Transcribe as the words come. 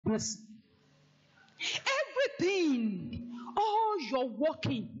blessing. Everything, all your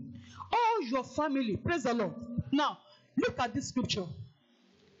working, all your family, praise the Lord. Now, look at this scripture.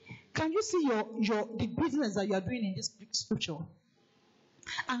 Can you see the business that you are doing in this scripture?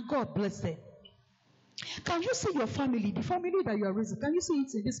 And God bless them. Can you see your family, the family that you are raising? Can you see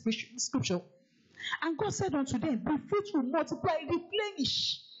it in this scripture? And God said unto them, be fruitful, multiply,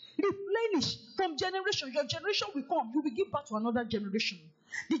 replenish. Replenish from generation. Your generation will come. You will give birth to another generation.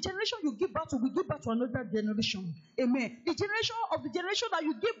 The generation you give birth to will give birth to another generation. Amen. The generation that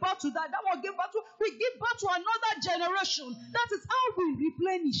you give birth to, that one give birth to, will give birth to another generation. That is how we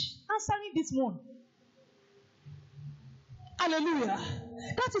replenish. Answering this one. Hallelujah.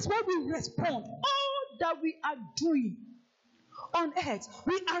 That is why we respond. All that we are doing on earth,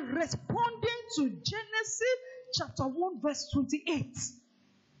 we are responding to Genesis chapter 1 verse 28.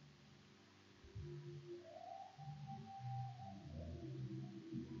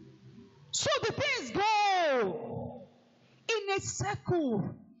 So the things go in a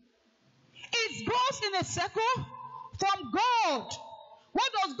circle. It goes in a circle from God.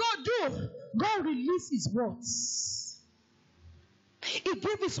 What does God do? God releases His words. He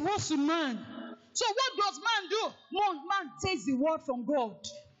gave His words to man. So what does man do? Man takes the word from God.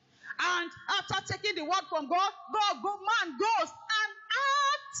 And after taking the word from God, man goes and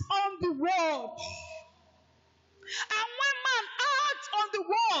acts on the word. And when man acts on the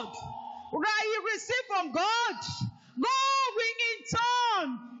word that he received from God, God will in turn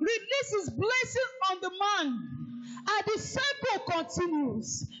release His blessings on the man. And the cycle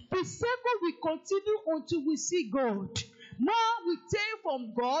continues. The cycle will continue until we see God. Man will take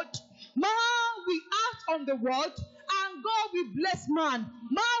from God, man will act on the word, and God will bless man.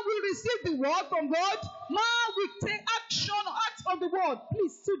 Man will receive the word from God, man will take action, act on the word.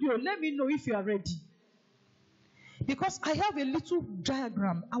 Please, studio, let me know if you are ready. Because I have a little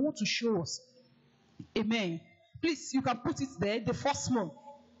diagram I want to show us. Amen. Please, you can put it there, the first one.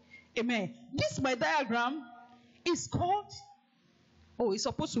 Amen. This my diagram is called, it's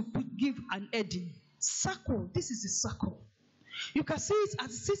supposed to give an heading. Circle. This is a circle. You can see it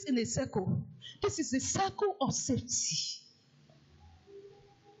as it sits in a circle. This is a circle of safety.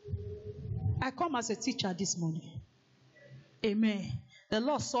 I come as a teacher this morning. Amen. The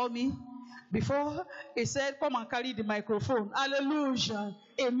Lord saw me before He said, come and carry the microphone. Hallelujah.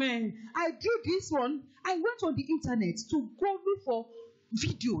 Amen. I drew this one. I went on the internet to go look for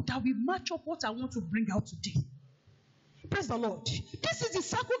video that will match up what I want to bring out today. Praise the Lord. This is the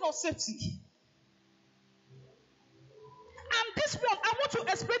circle of safety. And this one, I want to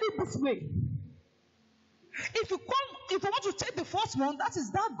explain it this way. If you want to take the first one, that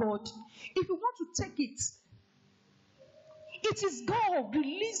is that God. If you want to take it, it is God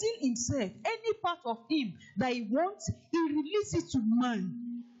releasing Himself. Any part of Him that He wants, He releases it to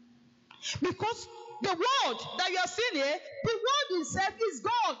man. Because the word that you are seeing here, the word Himself is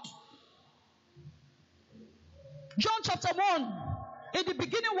God. John chapter 1. In the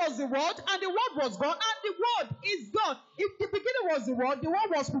beginning was the word, and the word was God, and the word is God. In the beginning was the word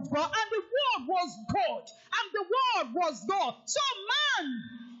was with God, and the word was God, and the word was God. So man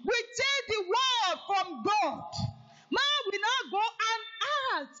will take the word from God. Man will now go and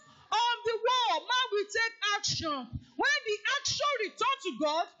act on the word. Man will take action. When the action returns to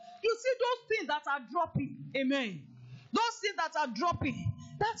God, you see those things that are dropping. Amen. Those things that are dropping.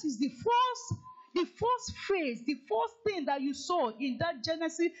 That is the first phase, the first thing that you saw in that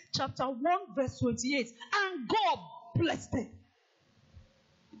Genesis chapter 1 verse 28. And God blessed them.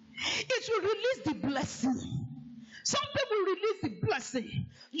 It will release the blessing. Something will release the blessing.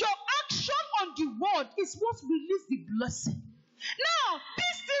 Your action on the word is what releases the blessing. Now,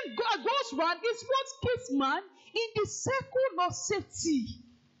 this thing goes round is what keeps man in the circle of safety.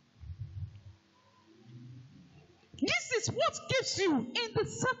 This is what keeps you in the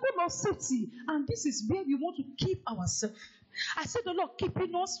circle of safety. And this is where we want to keep ourselves. I said the Lord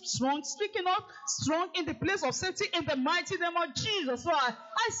keeping us strong, speaking us strong in the place of safety in the mighty name of Jesus. So I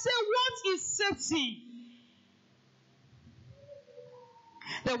say, what is safety?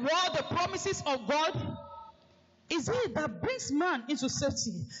 The word, the promises of God is it that brings man into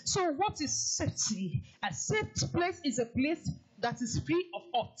safety. So what is safety? A safe place is a place that is free of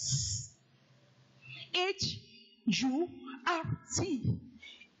odds. H-U-R-T.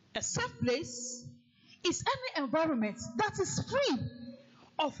 A safe place is any environment that is free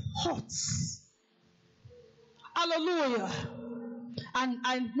of hurts. Hallelujah. And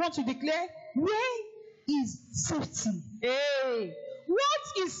I want to declare, where is safety? Hey,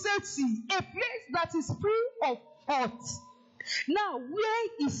 what is safety? A place that is free of hurts. Now,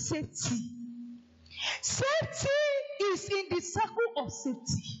 where is safety? Safety is in the circle of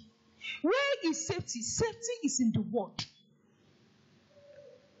safety. Where is safety? Safety is in the word.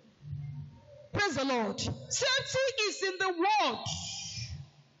 Praise the Lord. Safety is in the word.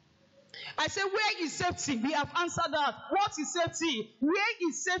 I say, where is safety? We have answered that. What is safety? Where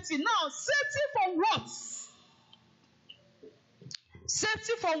is safety? Now, safety from what?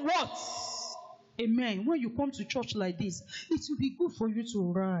 Safety from what? Amen. When you come to church like this, it will be good for you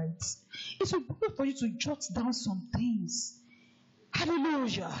to write. It will be good for you to jot down some things.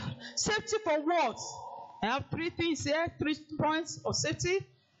 Hallelujah. Safety from what? I have 3 things here, 3 points of safety.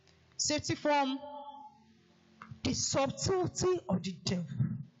 Safety from the subtlety of the devil.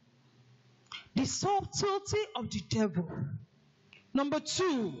 The subtlety of the devil. Number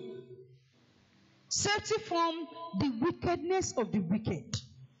 2, safety from the wickedness of the wicked.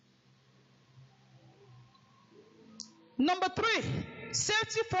 Number 3,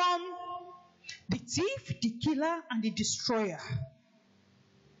 safety from the thief, the killer, and the destroyer.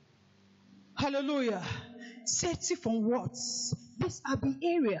 Hallelujah. Safety from what? These are the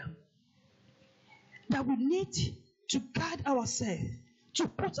area that we need to guard ourselves, to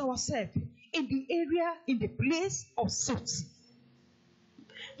put ourselves in the area, in the place of safety.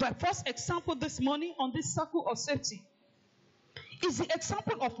 My first example this morning on this circle of safety is the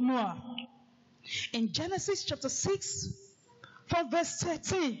example of Noah. In Genesis chapter 6, from verse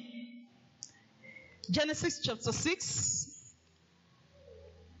 13. Genesis chapter 6.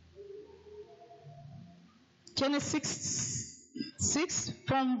 Genesis 6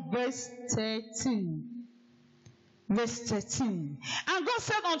 from verse 13. Verse 13. And God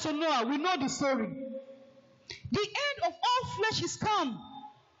said unto Noah, we know the story. The end of all flesh is come.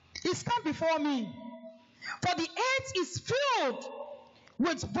 Is come before me. For the earth is filled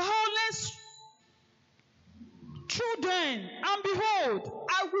with violence through them. And behold,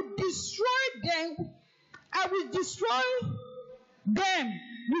 I will destroy them. I will destroy them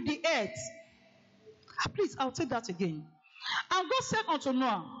with the earth. Please, I'll take that again. And God said unto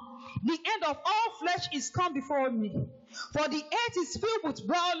Noah, the end of all flesh is come before me, for the earth is filled with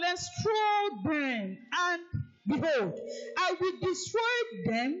violence through them, and behold, I will destroy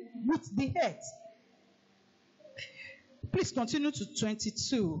them with the earth. Please continue to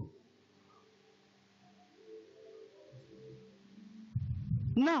 22.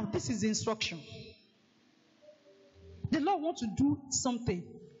 Now, this is the instruction. The Lord wants to do something.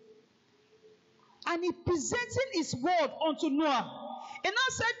 And he presenting his word unto Noah. And I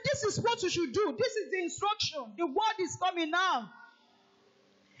said, this is what you should do. This is the instruction. The word is coming now.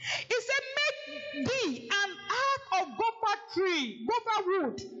 He said, make thee an ark of gopher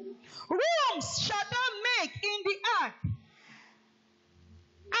wood. Rooms shall thou make in the ark,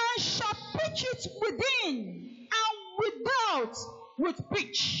 and shall pitch it within and without with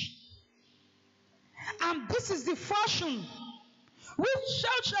pitch. And this is the fashion which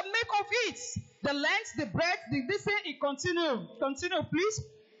shall make of it. The length, the breadth, the distance, it continue. Continue, please.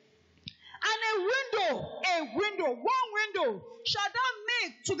 And one window shall thou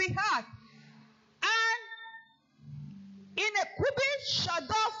make to the ark. And in a cubit shall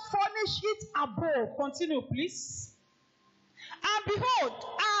thou furnish it above. Continue, please. And behold,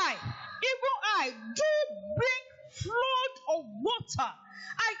 even I, do bring flood of water.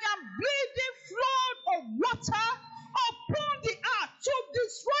 I am bleeding flood of water upon the earth to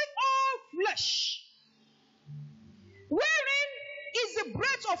destroy all flesh. Wherein is the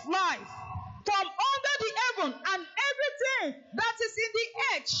breath of life from under the heaven, and everything that is in the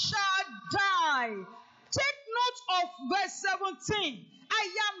earth shall die. Take note of verse 17. I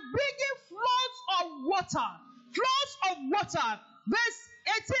am bringing floods of water. Floods of water. Verse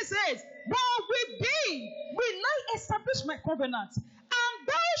 18 says, but with thee will I establish my covenant, and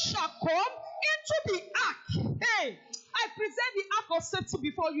thou shalt come into the ark. Hey, I present the ark of safety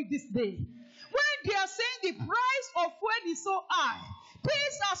before you this day. When they are saying the price of fuel is so high,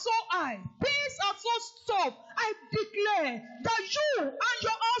 things are so high, things are so tough, I declare that you and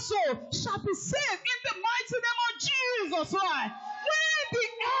your household shall be saved in the mighty name of Jesus. Right? When the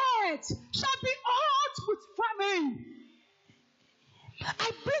earth shall be hot with famine,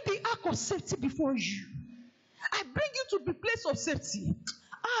 I bring the ark of safety before you. I bring you to the place of safety.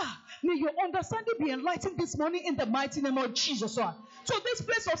 May your understanding be enlightened this morning in the mighty name of Jesus. So this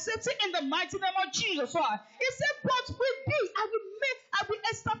place of safety in the mighty name of Jesus. He said, but with thee I will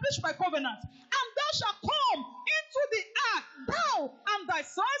establish my covenant, and thou shalt come into the ark, thou and thy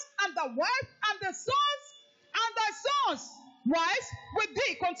sons and thy wife and the sons and thy sons' wives with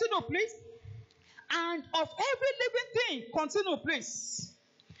thee. Continue, please. And of every living thing, continue, please.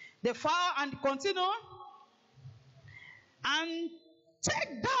 The fowl and continue. And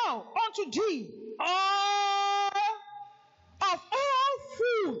take thou unto thee all of all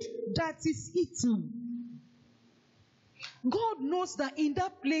food that is eating. God knows that in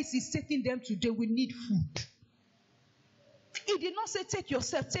that place He's taking them to, they will need food. He did not say, take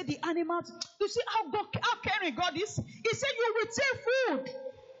yourself, take the animals. You see how caring God is? He said, you will take food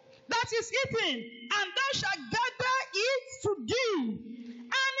that is eaten, and thou shalt gather it to thee,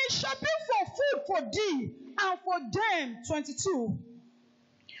 and it shall be for food for thee and for them. 22.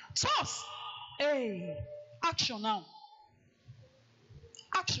 Thus, action now.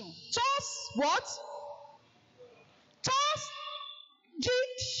 Action. Thus, what? Thus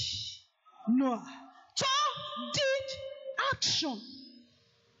did Noah. Thus did action.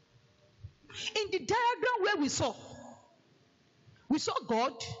 In the diagram where we saw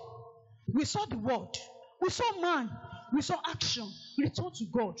God, we saw the word, we saw man, we saw action. Return to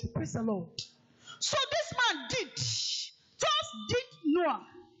God. Praise the Lord. So this man did. Just did Noah.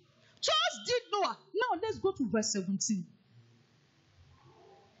 Just did Noah. Now let's go to verse 17.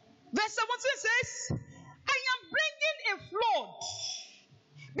 Verse 17 says, I am bringing a flood.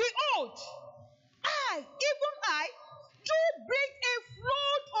 Behold, even I, do bring a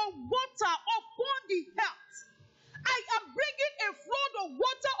flood of water upon the earth. I am bringing a flood of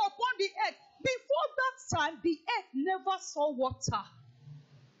water upon the earth. Before that time, the earth never saw water.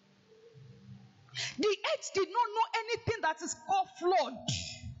 The earth did not know anything that is called flood.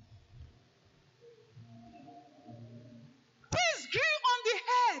 Peace grew on the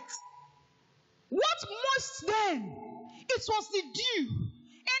earth. What moist then? It was the dew.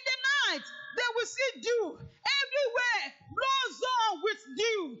 In the night, they will see dew. Everywhere blows on with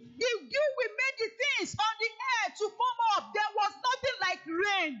dew. The dew will make the things on the earth to come up. There was nothing like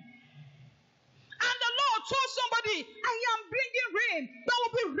rain. And the Lord told somebody, I am bringing rain. There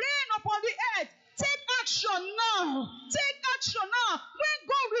will be rain upon the earth. Take action now. Take action now. When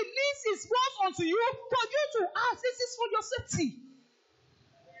God releases His words unto you, for you to ask, this is for your safety.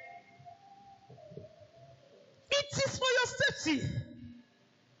 It is for your safety.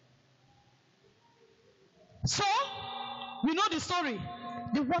 So, we know the story.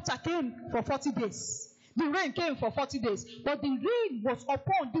 The water came for 40 days. The rain came for 40 days. But the rain was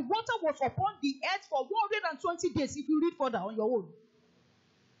upon, the water was upon the earth for 120 days. If you read further on your own.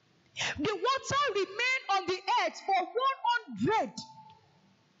 The water remained on the earth for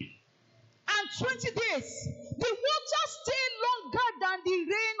 120 days. The water stayed longer than the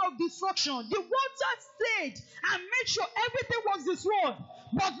rain of destruction. The water stayed and made sure everything was destroyed.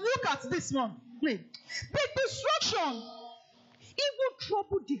 But look at this one. The destruction even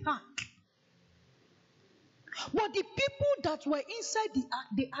troubled the ark. But the people that were inside the ark,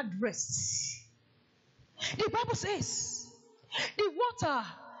 they had rest. The Bible says, the water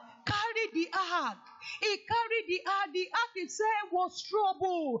carried the ark. It carried the ark. The ark itself was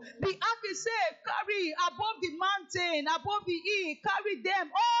troubled. The ark itself carried above the mountain, above the hill, carried them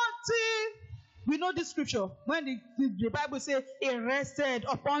until we know this scripture. When the Bible says it rested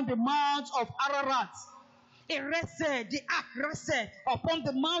upon the mount of Ararat. It rested, the ark rested upon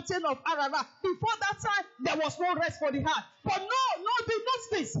the mountain of Ararat. Before that time, there was no rest for the ark. But notice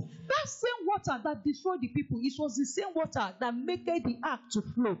this. That same water that destroyed the people, it was the same water that made the ark to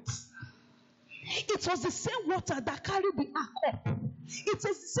float. It was the same water that carried the ark up. It is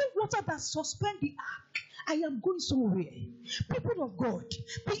the same water that suspended the ark. I am going somewhere. People of God,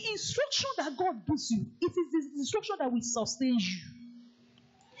 the instruction that God gives you, it is the instruction that will sustain you.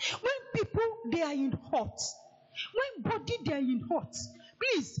 When people, they are in hurt, when body, they are in hurt,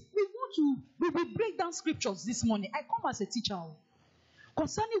 please, we will break down scriptures this morning. I come as a teacher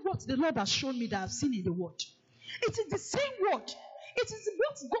concerning what the Lord has shown me that I've seen in the word. It is the same word. It is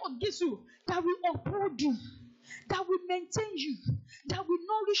what God gives you that will uphold you, that will maintain you, that will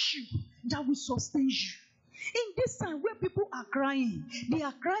nourish you, that will sustain you. In this time where people are crying, they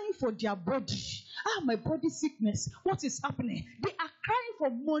are crying for their body. My body sickness. What is happening? They are crying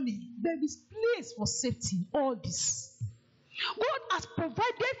for money. There is place for safety. All this. God has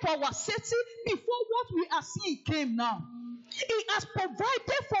provided for our safety before what we are seeing came now. He has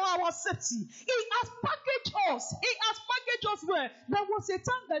provided for our safety. He has packaged us. He has packaged us well. There was a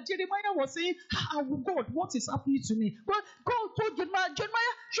time that Jeremiah was saying, God, what is happening to me? But God told Jeremiah,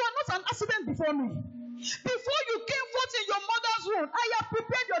 you are not an accident before me. Before you came forth in your mother's womb, I have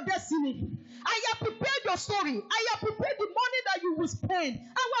prepared your destiny. I have prepared your story. I have prepared the money that you will spend.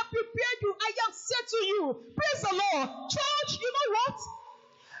 I have prepared you. I have said to you, praise the Lord. Church, you know what?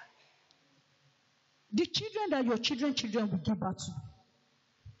 The children that your children will give birth to.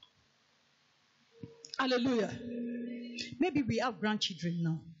 Hallelujah. Maybe we have grandchildren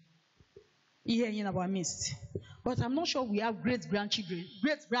now. Here in our midst. But I'm not sure we have great-grandchildren,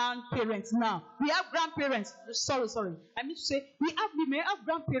 great-grandparents now. We have grandparents. Sorry. I mean to say, we may have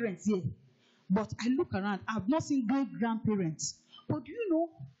grandparents here. But I look around, I've not seen great-grandparents. But do you know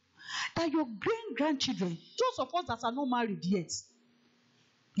that your great-grandchildren, those of us that are not married yet,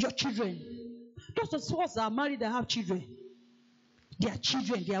 your children, those of us that are married that have children, their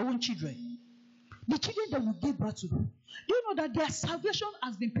children, their own children, the children that will give birth to, do you know that their salvation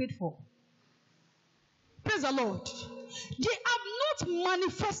has been paid for? Praise the Lord. They have not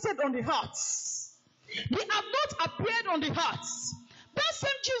manifested on the hearts. They have not appeared on the hearts. That same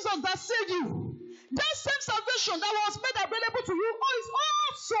Jesus that saved you, that same salvation that was made available to you, is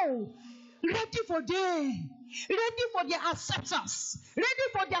also ready for them, ready for their acceptance, ready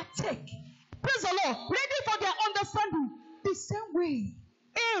for their take. Praise the Lord. Ready for their understanding. The same way.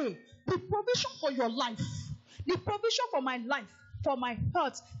 The provision for your life, the provision for my life, for my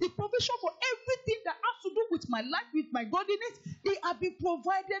heart, the provision for everything that has to do with my life, with my godliness, they have been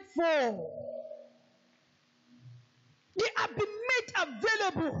provided for. They have been made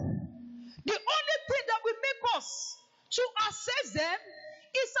available. The only thing that will make us to access them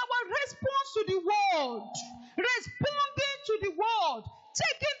is our response to the world. Responding to the world.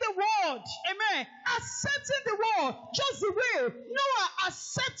 Taking the word. Amen. Accepting the word. Just the way Noah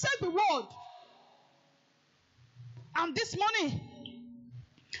accepted the word. And this morning,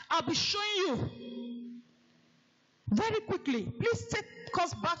 I'll be showing you very quickly. Please take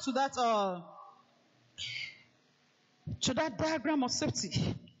us back to that diagram of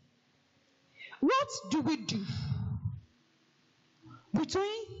safety. What do we do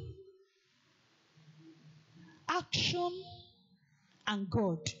between action and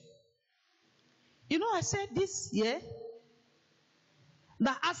God? You know, I said this here,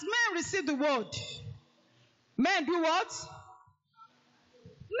 that as men receive the word, men do what?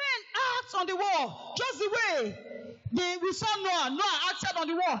 Men act on the word. Just the way we saw Noah acted on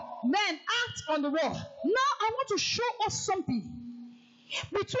the word. Men act on the word. Now I want to show us something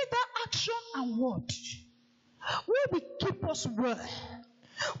between that action and word. Where will keep us well?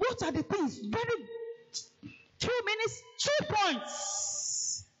 What are the things? Very 2 minutes, 2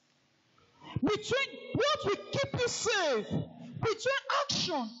 points. Between what will keep you safe, between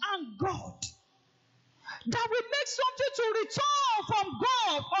action and God, that will make something to return from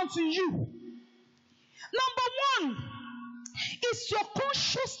God unto you. Number 1 is your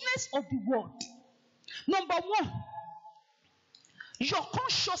consciousness of the word. Number 1, your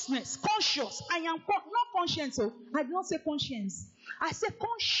consciousness. Conscious. I am not conscious. So I do not say conscience. I say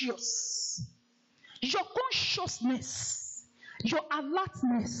conscious. Your consciousness, your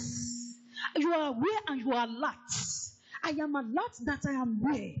alertness. You are aware and you are alert. I am alert that I am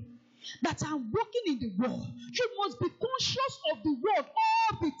aware, that I am walking in the world. You must be conscious of the word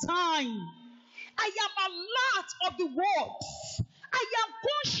all the time. I am alert of the word. I am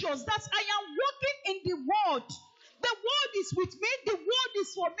conscious that I am walking in the word. The word is with me. The word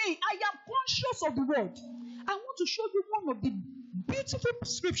is for me. I am conscious of the word. I want to show you one of the beautiful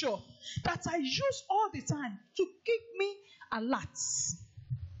scripture that I use all the time to keep me alert.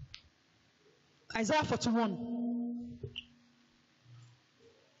 Isaiah 41.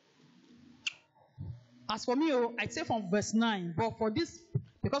 As for me, I'd say from verse 9. But for this,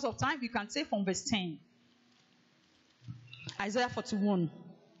 because of time, you can say from verse 10. Isaiah 41.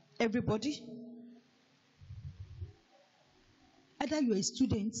 Everybody. Either you're a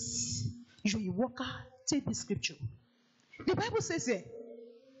student, you're a worker, take the scripture. The Bible says here.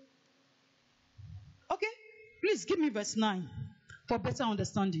 Okay, please give me verse 9 for better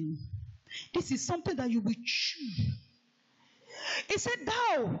understanding. This is something that you will chew. He said,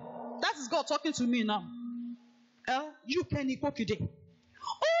 thou, that is God talking to me now. You can Kokide, whom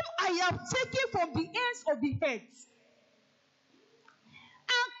I have taken from the ends of the earth,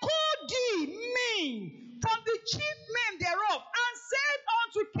 and called thee me from the chief men thereof, and said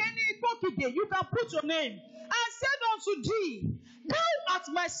unto Kenny Kokide, you can put your name, and said unto thee, thou art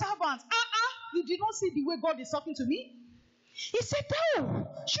my servant. You did not see the way God is talking to me? He said, thou,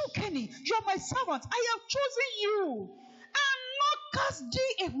 you Kenny, you are my servant. I have chosen you, and not cast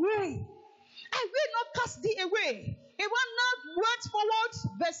thee away. I will not cast thee away. He will not went forward,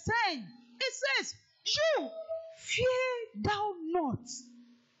 verse 10. It says, you fear thou not.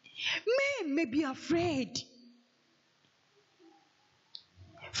 Men may be afraid.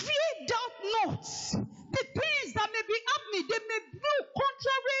 Fear thou not. The things that may be happening, they may be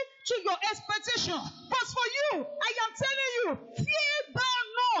contrary to your expectation. But for you, I am telling you, fear thou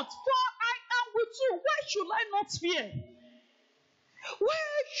not, for I am with you. Why should I not fear?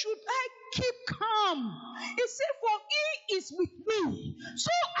 Where should I keep calm? He said, for he is with me.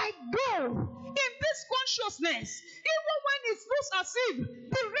 So I go. In this this consciousness, even when it looks as if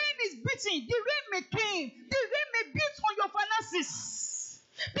the rain is beating, the rain may came, the rain may beat on your finances.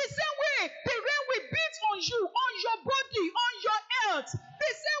 The same way the rain will beat on you, on your body, on your health.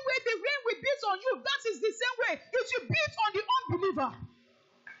 The same way the rain will beat on you, that is the same way it will beat on the unbeliever.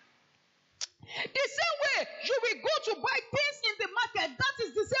 The same way you will go to buy things in the market, that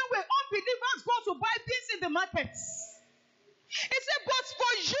is the same way unbelievers go to buy things in the market. He said, but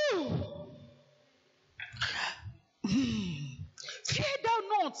for you, fear thou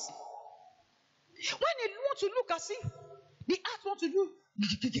not. When you want to look as if the earth want to do,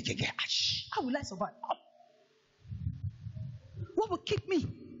 how will I survive? What will keep me?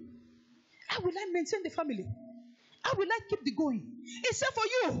 How will I maintain the family? How will I keep the going? He said for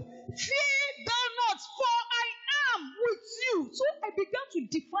you, fear thou not, for I am with you. So I began to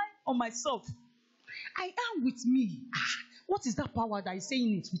define on myself. I am with me. What is that power that is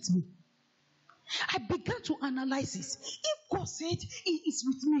saying it with me? I began to analyze this. If God said He is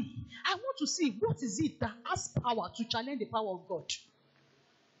with me, I want to see what is it that has power to challenge the power of God.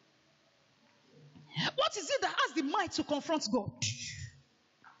 What is it that has the might to confront God?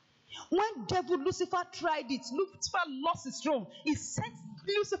 When devil Lucifer tried it, Lucifer lost his throne. He sent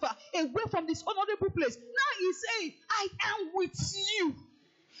Lucifer away from this honorable place. Now he's saying, I am with you.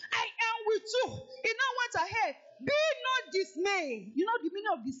 I am with you. He now went ahead. Be not dismayed. You know the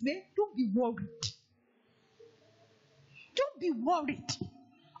meaning of dismay? Don't be worried. Don't be worried.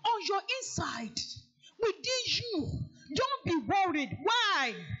 On your inside, within you, don't be worried.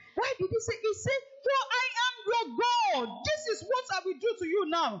 Why? Why did he say? He said, for I am your God. This is what I will do to you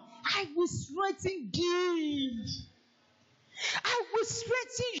now. I will strengthen thee. I will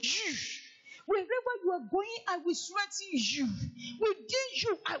strengthen you. Wherever you are going, I will strengthen you. Within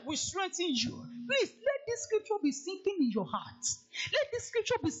you, I will strengthen you. Please, let this scripture be sinking in your heart. Let this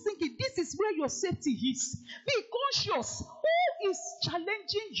scripture be sinking. This is where your safety is. Be conscious who is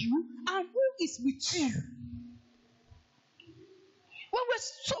challenging you and who is with you. When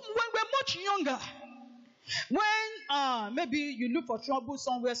we're much younger, when maybe you look for trouble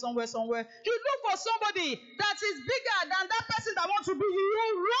somewhere, you look for somebody that is bigger than that person that wants to be you.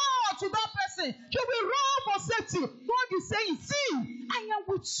 You run to that person. You will run for safety. God is saying, see, I am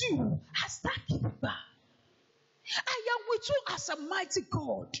with you as that keeper. I am with you as a mighty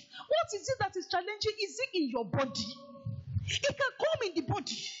God. What is it that is challenging? Is it in your body? It can come in the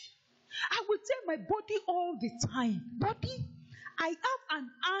body. I will tell my body all the time, body, I have an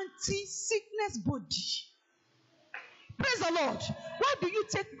anti-sickness body. Praise the Lord. Why do you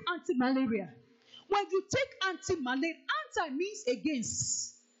take anti-malaria? When you take anti-malaria, anti means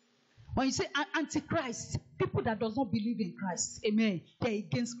against. When you say anti-Christ, people that does not believe in Christ, amen, they're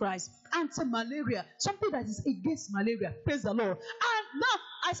against Christ. Anti-malaria, something that is against malaria. Praise the Lord. And now,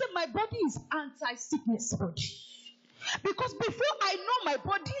 I said my body is anti-sickness body. Because before I know my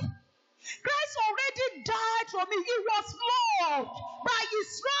body, Christ already died for me. He was flawed. By his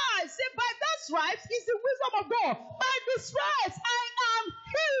stripes, say by that stripes is the wisdom of God. By the stripes, I am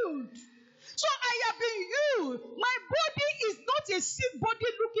healed. So I have been healed. My body is not a sick body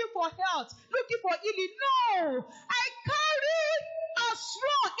looking for health, looking for healing. No. I carry a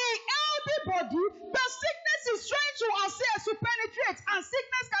strong, a healthy body. The sickness is trying to access, to penetrate, and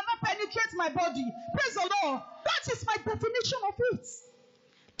sickness cannot penetrate my body. Praise the Lord. That is my definition of it.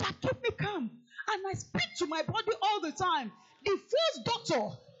 That keep me calm. And I speak to my body all the time. The first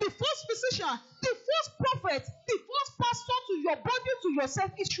doctor, the first physician, the first prophet, the first pastor to your body, to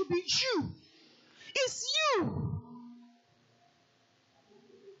yourself, it should be you. It's you.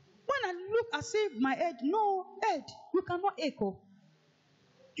 When I look, I say my head, no, head, you cannot echo.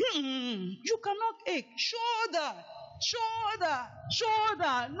 You cannot ache. Shoulder,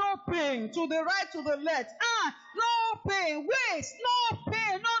 no pain. To the right, to the left. No pain. Waist, no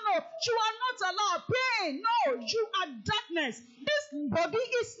pain. No. You are not allowed pain. No, you are darkness. This body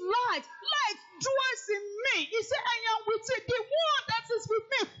is light. Light dwells in me. He said, I am with you. The one that is with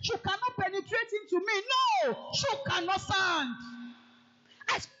me, you cannot penetrate into me. No, you cannot stand.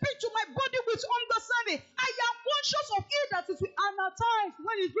 I speak to my body with understanding. I am conscious of it that is with. And at times,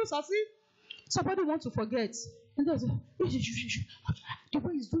 when it goes as if somebody wants to forget. And they say, the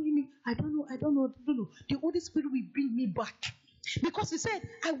way he's doing me, I don't know. The Holy Spirit will bring me back. Because he said,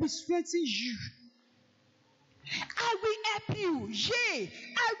 I will strengthen you. I will help you. Yea,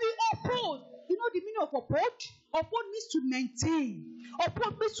 I will uphold. You know the meaning of uphold? Uphold means to maintain.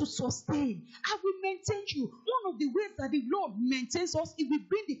 Uphold means to sustain. I will maintain you. One of the ways that the Lord maintains us, it will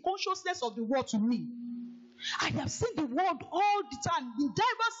bring the consciousness of the word to me. I have seen the word all the time. In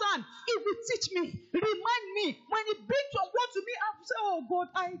diverse hand, it will teach me, remind me. When it brings some word to me, I will say, oh God,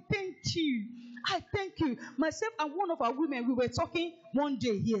 I thank you. I thank you. Myself and one of our women, we were talking one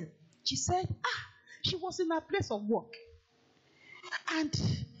day here. She said, she was in her place of work. And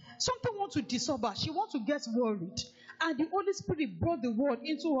something wants to disturb her. She wants to get worried. And the Holy Spirit brought the word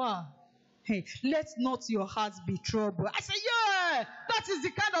into her. Hey, let not your heart be troubled. I said, yeah, that is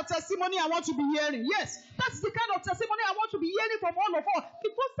the kind of testimony I want to be hearing. Yes, that's the kind of testimony I want to be hearing from all of us.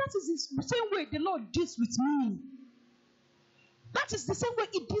 Because that is the same way the Lord deals with me. That is the same way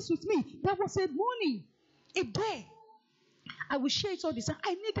He deals with me. There was a morning, a day. I will share it all this time.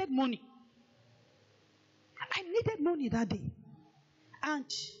 I needed money. I needed money that day. And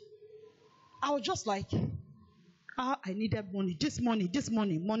I was just like, I needed money. This money,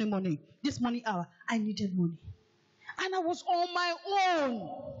 hour. I needed money. And I was on my own.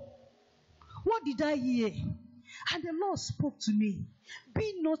 What did I hear? And the Lord spoke to me.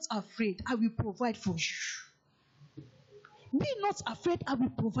 Be not afraid, I will provide for you. Be not afraid, I will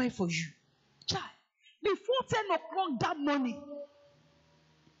provide for you. Child, before 10 o'clock that morning,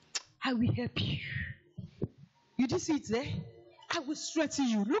 I will help you. You did see it there? I will strengthen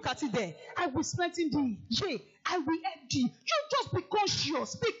you. Look at it there. I will strengthen thee. Yea, I will help thee. You just be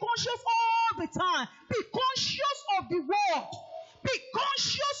conscious. Be conscious all the time. Be conscious of the word. Be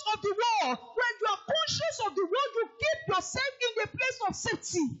conscious of the word. When you are conscious of the word, you keep yourself in the place of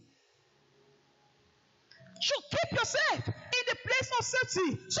safety. You keep yourself in the place of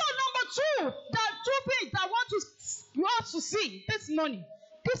safety. So number 2, there are 2 things I want you all to see this morning.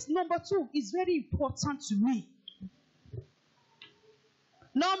 This number 2 is very important to me.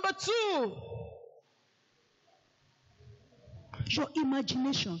 Number 2, your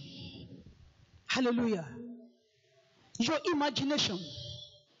imagination. Hallelujah. Your imagination.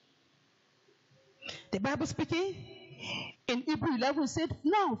 The Bible speaking in Hebrews 11 said,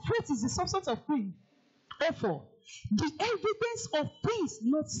 now faith is the substance of things. Therefore, the evidence of things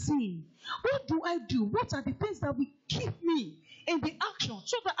not seen. What do I do? What are the things that will keep me in the action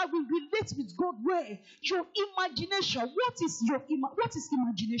so that I will relate with God? Where your imagination. What is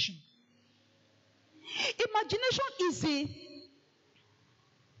imagination? Imagination is a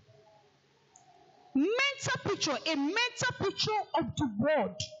mental picture of the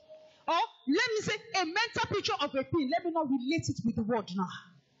world. Or let me say a mental picture of a thing. Let me not relate it with the word now.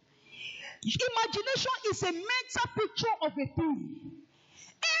 Imagination is a mental picture of a thing.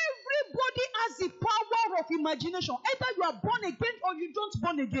 Everybody has the power of imagination. Either you are born again or you don't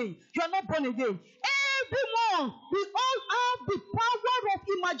born again. You are not born again. Everyone, we all have the power of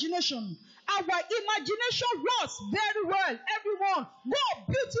imagination. Our imagination works very well. Everyone, God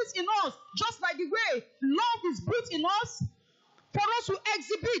built it in us, just like the way love is built in us for us to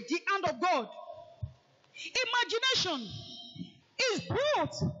exhibit the hand of God. Imagination is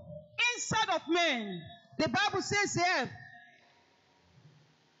built inside of men. The Bible says here,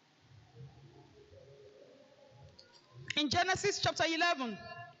 in Genesis chapter 11,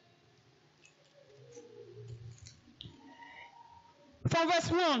 from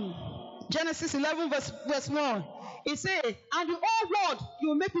verse 1, Genesis 11 verse 1, it says, and the old Lord, you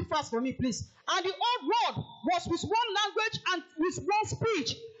will make it fast for me, please. And the old Lord was with one language and with one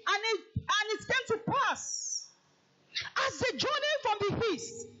speech, and it came to pass, as they journeyed from the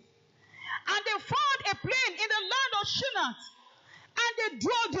east, and they found a plain in the land of Shinar, and they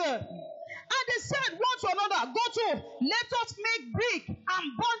dwelt there. And they said one to another, go to, let us make brick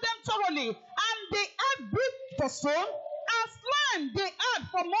and burn them thoroughly. And they had brick for stone, and slime they had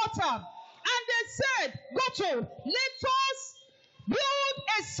for mortar. And they said, go to, let us build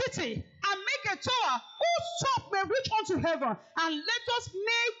a city and make a tower whose top may reach unto heaven, and let us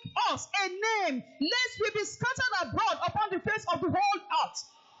make us a name, lest we be scattered abroad upon the face of the whole earth.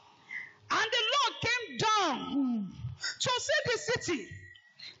 And the Lord came down to see the city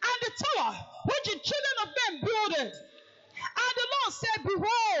and the tower which the children of men builded. And the Lord said,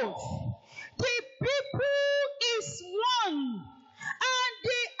 behold, the people is one, and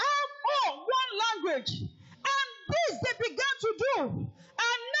they have all one language. And this they began to do.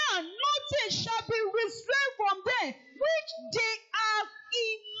 And now nothing shall be restrained from them, which they have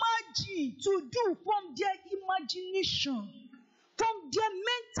imagined to do from their imagination, from their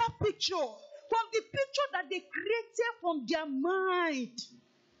mental picture, from the picture that they created from their mind.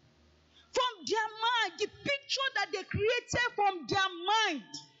 From their mind, the picture that they created from their mind.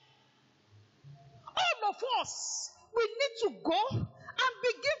 All of us, we need to go and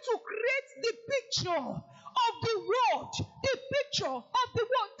begin to create the picture of the world. The picture of the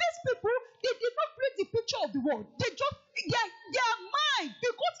world. These people, they did not create the picture of the world. They just, their mind,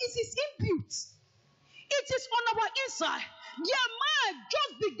 because it is inbuilt. It is on our inside. Their mind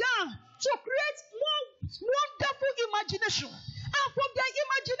just began to create one wonderful imagination. And from their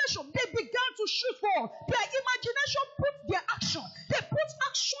imagination, they began to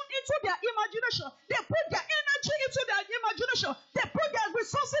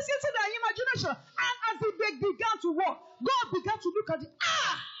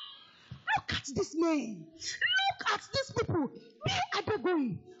these men. Look at these people. Where are they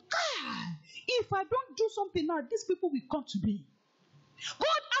going? If I don't do something now, these people will come to me.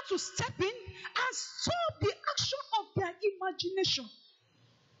 God had to step in and stop the action of their imagination.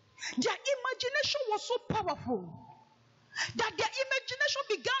 Their imagination was so powerful that their imagination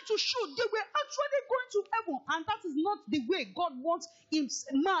began to show they were actually going to heaven, and that is not the way God wants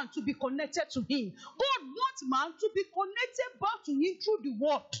man to be connected to him. God wants man to be connected back to him through the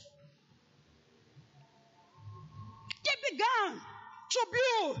word. They began to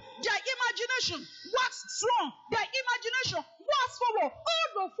build their imagination, wax strong, their imagination wax forward.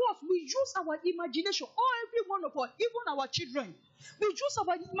 All of us, we use our imagination, every one of us, even our children. We use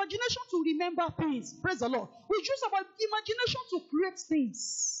our imagination to remember things. Praise the Lord. We use our imagination to create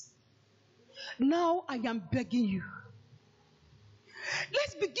things. Now I am begging you.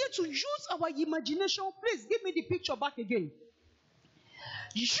 Let's begin to use our imagination. Please give me the picture back again.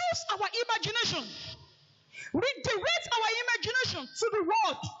 Use our imagination. Redirect our imagination to the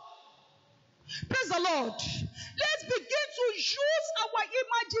word. Praise the Lord. Let's begin to use our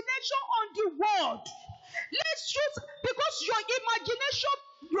imagination on the word. Let's use, because your imagination,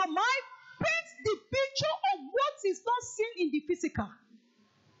 your mind, paints the picture of what is not seen in the physical.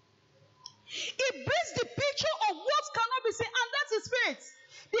 It brings the picture of what cannot be seen, and that is faith.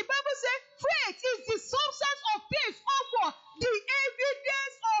 The Bible says faith is the substance of things hoped for, the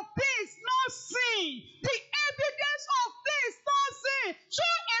evidence of things not seen. The evidence of things not seen. So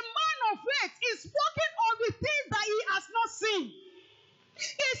a man of faith is working on the things that he has not seen.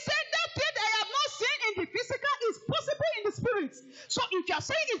 He said that thing that I have not seen in the physical is possible in the spirit. So if you are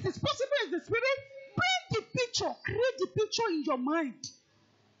saying it is possible in the spirit, bring the picture, create the picture in your mind.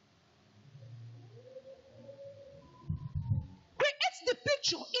 Create the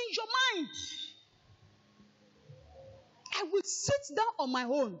picture in your mind. I will sit down on my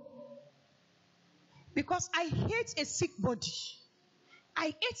own because I hate a sick body. I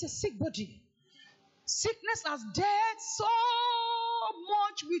hate a sick body. Sickness has dealt so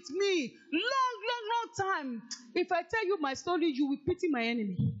much with me. Long time. If I tell you my story, you will pity my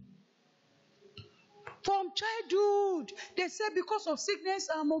enemy. From childhood, they said because of sickness,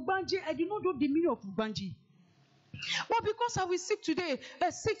 I'm Ogbanji. I did not know the meaning of Ogbanji. But because I will sick today,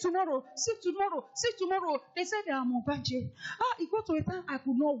 sick tomorrow, they said I'm Ogbanji. It got to a time I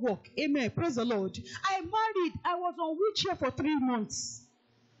could not walk. Amen. Praise the Lord. I married. I was on wheelchair for 3 months.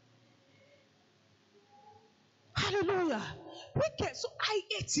 Hallelujah. Wicked. So I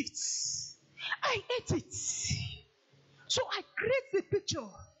ate it. So I create the picture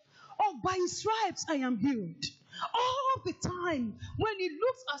of by his stripes I am healed. All the time when it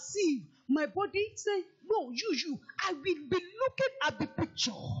looks as if my body say, no, you, I will be looking at the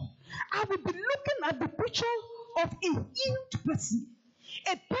picture. I will be looking at the picture of a healed person.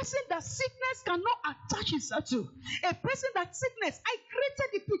 A person that sickness cannot attach itself to. A person that sickness, I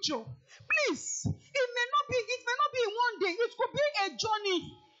created the picture. Please, it may not be in one day. It could be a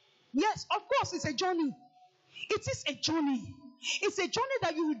journey. Yes, of course, it's a journey. It is a journey. It's a journey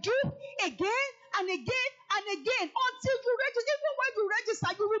that you will do again and again and again until you register. Even when you register,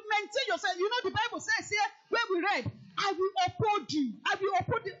 you will maintain yourself. You know the Bible says here, where we read, I will uphold you. I will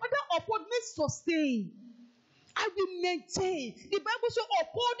uphold you. Other uphold means sustain. I will maintain. The Bible says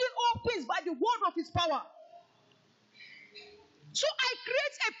upholding all things by the word of his power. So I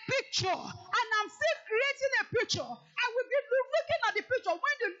create a picture, and I'm still creating a picture. I will be looking at the picture.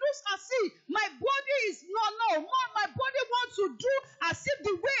 When the looks are see, my body is my body wants to do as if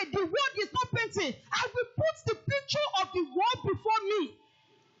the way the word is not painting. I will put the picture of the word before me.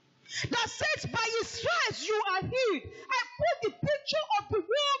 That says, by his stripes you are healed. I put the picture of the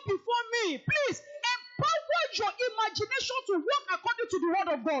word before me. Please empower your imagination to work according to the word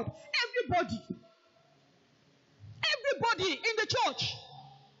of God. Everybody in the church.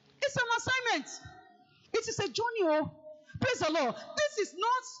 It's an assignment. It is a journey. Praise the Lord. This is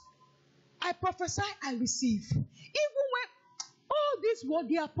not I prophesy, I receive. Even when all this word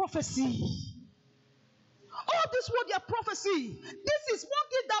they are prophecy. All this word they are prophecy. This is one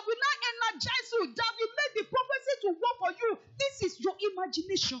thing that will not energize you, that will make the prophecy to work for you. This is your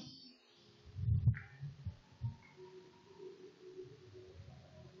imagination.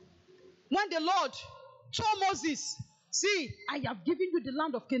 When the Lord told Moses, see, I have given you the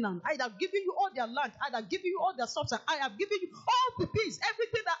land of Canaan. I have given you all their land. I have given you all their substance. I have given you all the peace,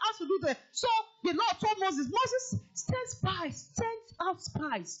 everything that has to do there. So the Lord told Moses, send spies, send out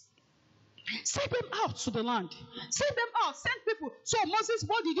spies. Send them out to the land. Send them out, send people. So Moses,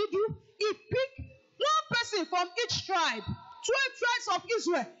 what did he do? He picked one person from each tribe. 12 tribes of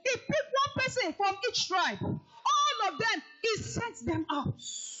Israel. He picked one person from each tribe. All of them, he sent them out.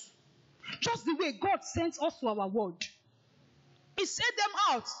 Just the way God sends us to our world. He sent them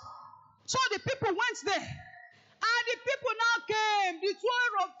out. So the people went there. And the people now came. The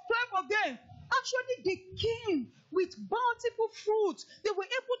 12 of them. Actually, they came with bountiful fruit. They were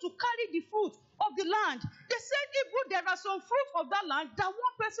able to carry the fruit of the land. They said even there are some fruit of that land that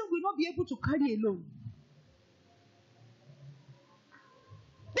one person will not be able to carry alone.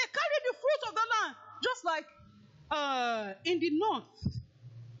 They carry the fruit of the land. Just like in the north.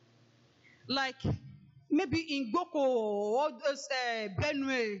 Like maybe in Gboko or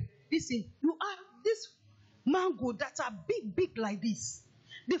Benue. Listen, you have this mango that are big like this.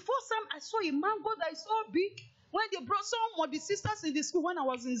 The first time I saw a mango that is so big, when they brought some of the sisters in the school when I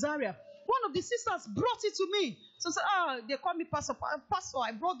was in Zaria, one of the sisters brought it to me. So they call me Pastor. Pastor,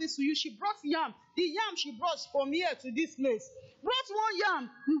 I brought this to you. She brought yam. The yam she brought from here to this place. Brought one yam.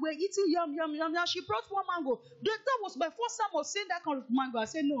 We were eating yam. She brought one mango. That was my first time of seeing that kind of mango. I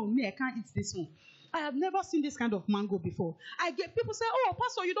said, no, me, I can't eat this one. I have never seen this kind of mango before. I get people say, oh,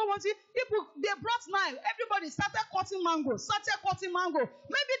 Pastor, you don't want it? People, they brought knife. Everybody started cutting mango.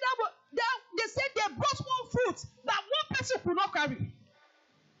 Maybe they said they brought one fruit that one person could not carry.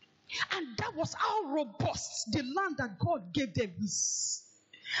 And that was how robust the land that God gave them is.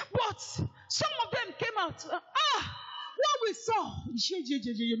 But some of them came out. What we saw,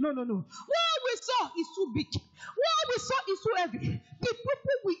 no. What we saw is too big. What we saw is too heavy. The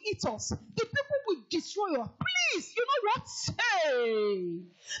people will eat us. The people will destroy us. Please, you know what? Hey,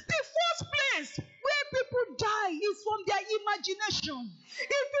 the first place where people die is from their imagination.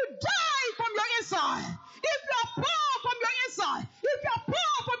 If you die from your inside, if you are poor from your inside, if you are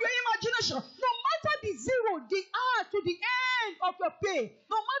poor from your imagination, no matter the zero they add to the end of your pay,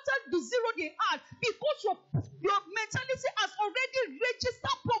 no matter the zero they add, because your mentality has already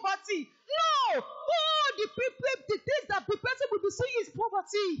registered poverty. No, all the things that the person will be seeing is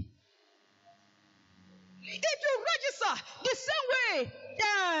poverty. If you register the same way,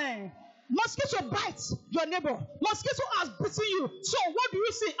 mosquito bites your neighbor. Mosquito has bitten you. So what do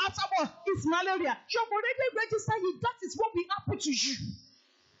you see afterward? It's malaria. You've already registered it. That is what will happen to you.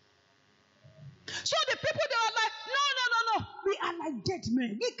 So the people, they are like, no. We are like dead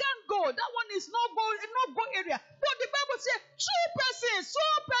men. We can't go. That one is no go area. But the Bible says two persons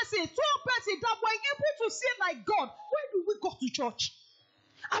that were able to see like God. Where do we go to church?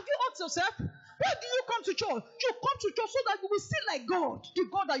 Have you asked yourself? Why do you come to church? You come to church so that you will see like God, the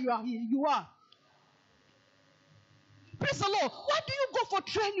God that you are. Praise the Lord. Why do you go for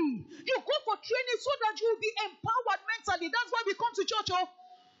training? You go for training so that you will be empowered mentally. That's why we come to church,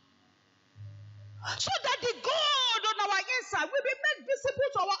 so that the God on our inside will be made visible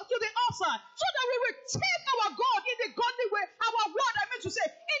to the outside. So that we will take our God in a godly way. Our word, I meant to say,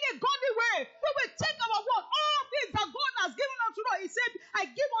 in a godly way. We will take our word. All things that God has given unto us. He said, I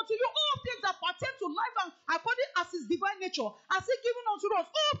give unto you all things that pertain to life and according as his divine nature. As he given unto us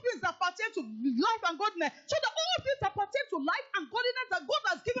all things that pertain to life and godliness. So that all things that pertain to life and godliness that God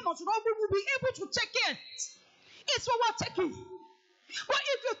has given unto us, we will be able to take it. It's what we're taking. But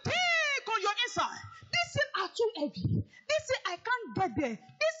if you take on your inside, this thing are too heavy. This thing I can't get there.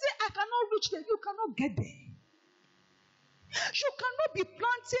 This thing I cannot reach there. You cannot get there. You cannot be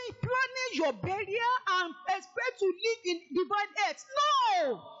planning your burial and expect to live in divine earth.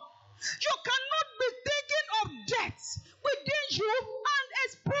 No. You cannot be thinking of death within you and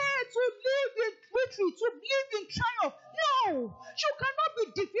expect to live in victory, to live in triumph. No. You cannot be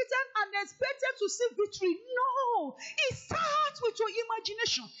defeated and expected to see victory. No. It starts with your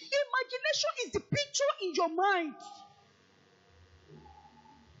imagination. Imagination is the picture in your mind.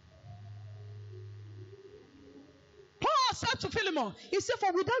 Paul said to Philemon, he said,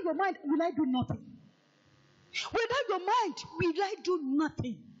 for without your mind will I do nothing. Without your mind will I do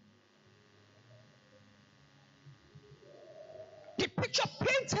nothing. The picture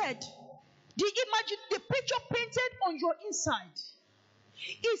painted, the picture painted on your inside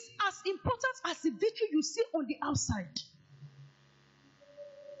is as important as the victory you see on the outside.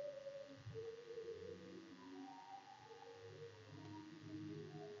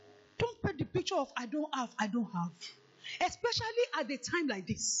 Don't paint the picture of I don't have. Especially at a time like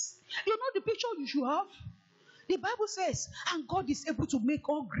this. You know the picture you should have? The Bible says, and God is able to make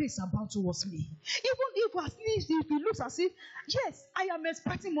all grace abound towards me. Even if it looks as if, yes, I am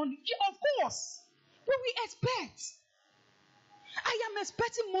expecting money. Yeah, of course. What we expect. I am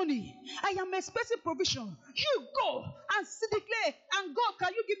expecting money. I am expecting provision. You go and declare, and God,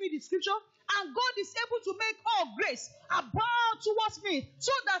 can you give me the scripture? And God is able to make all grace abound towards me,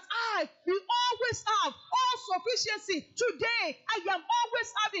 so that I will always have all sufficiency. Today, I am always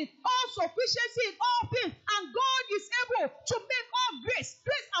having all sufficiency in all things, and God is able to make all grace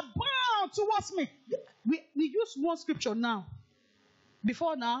abound scripture now.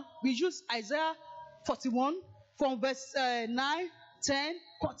 Before now, we use Isaiah 41 from verse 9, 10,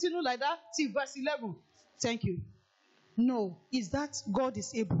 continue like that till verse 11. Thank you. No, is that God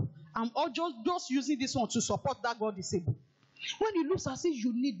is able. I'm all just using this one to support that God is able. When it looks as if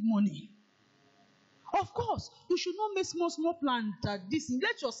you need money, of course, you should not make small plan that this.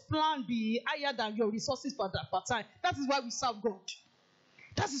 Let your plan be higher than your resources for that part time. That is why we serve God.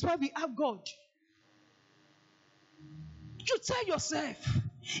 That is why we have God. You tell yourself,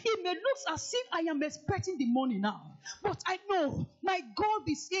 it may look as if I am expecting the money now, but I know my God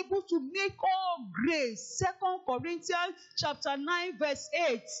is able to make all grace. 2 Corinthians chapter 9 verse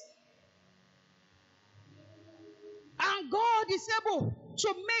 8. And God is able to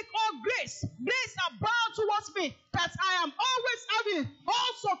make all grace abound towards me, that I am always having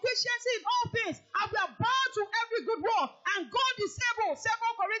all sufficiency in all things. I will abound to every good work. And God is able, 2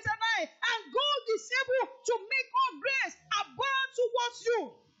 Corinthians 9, and God is able to make all grace abound towards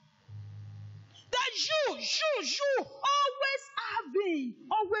you. That you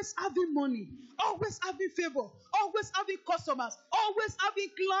always having money, always having favor, always having customers, always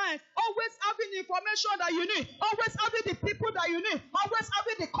having clients, always having information that you need, always having the people that you need, always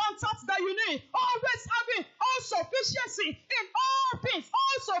having the contacts that you need, always having all sufficiency in all things,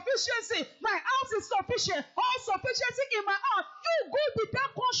 all sufficiency. My house is sufficient, all sufficiency in my house. You go with that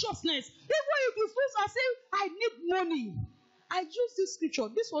consciousness. Even if you feel as if I need money. I used this scripture.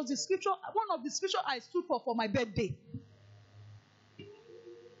 This was the scripture, one of the scripture I stood for my birthday.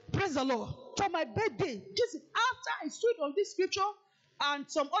 Praise the Lord. For my birthday. Just after I stood on this scripture and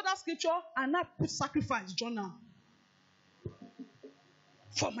some other scripture, and I put sacrifice journal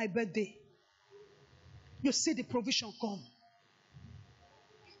for my birthday. You see the provision come.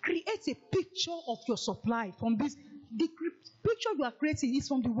 Create a picture of your supply from this. The picture you are creating is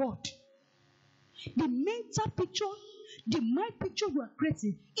from the word. The mental picture, the mind picture you are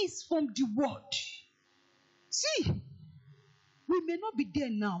creating is from the word. See, we may not be there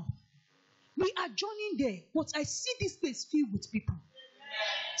now. We are joining there, but I see this place filled with people.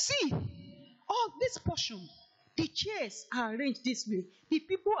 See, all this portion, the chairs are arranged this way. The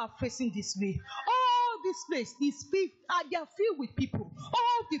people are facing this way. All this place is filled, they are filled with people.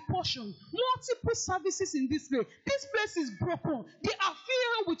 All the portion, multiple services in this way. This place is broken. They are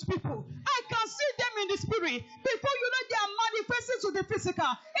filled with people. I can see them in the spirit. Before you know, they are manifesting to the physical.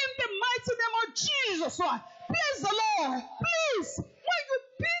 In the mighty name of Jesus. Praise the Lord. Please, when you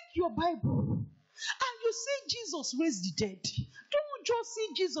pick your Bible and you see Jesus raise the dead, don't just see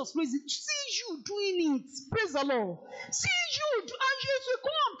Jesus raise it. See you doing it. Praise the Lord. See you, and it will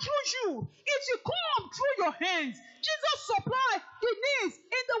come through you. It will come through your hands. Jesus supplied the needs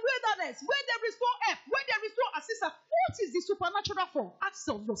in the wilderness where there is no help, where there is no assistance. What is the supernatural for? Ask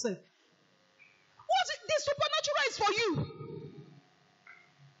yourself. The supernatural is for you.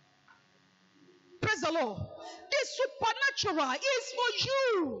 Praise the Lord. The supernatural is for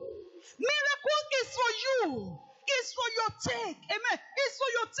you. Miracle is for you. It's for your take. Amen. It's for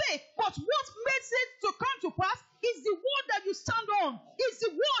your take. But what makes it to come to pass is the word that you stand on. It's the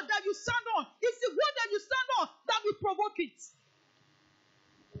word that you stand on. It's the word that you stand on that will provoke it.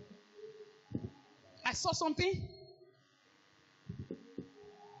 I saw something.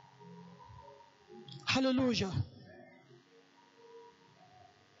 Hallelujah.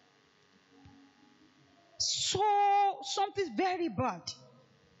 So something very bad.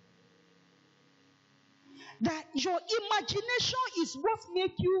 That your imagination is what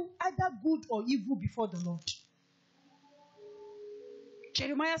makes you either good or evil before the Lord.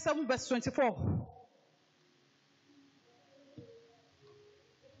 Jeremiah 7 verse 24.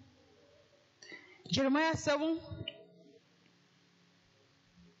 Jeremiah 7.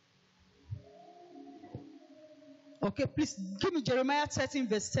 Okay, please give me Jeremiah 13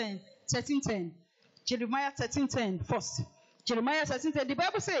 verse 10. 13:10. Jeremiah 13:10 first. Jeremiah 13:10. The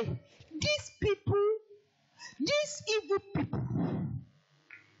Bible says, these evil people,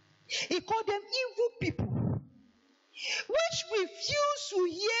 he called them evil people, which refuse to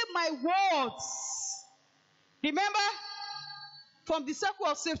hear my words. Remember, from the circle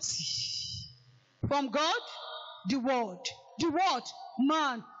of safety, from God, the word,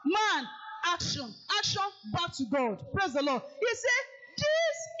 man, action, back to God. Praise the Lord. He said,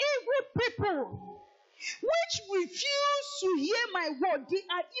 these evil people, which refuse to hear my word, they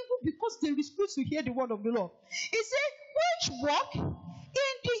are evil because they refuse to hear the word of the Lord. He said, which walk in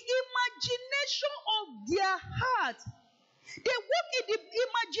the imagination of their heart. They walk in the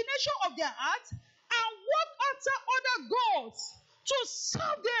imagination of their heart and walk after other gods to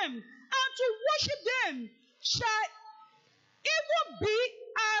serve them and to worship them, shall even be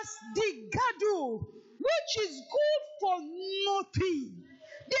as the gadol which is good for nothing.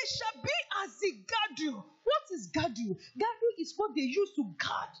 They shall be as the girdle. What is girdle? Girdle is what they use to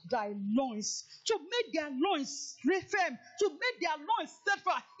guard their loins, to make their loins firm, to make their loins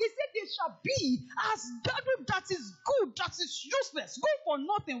steadfast. He said they shall be as girdle that is good, that is useless, good for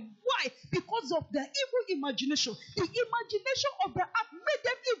nothing. Why? Because of their evil imagination. The imagination of their heart made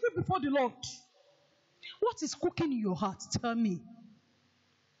them evil before the Lord. What is cooking in your heart? Tell me.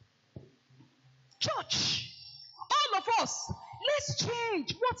 Church, all of us, let's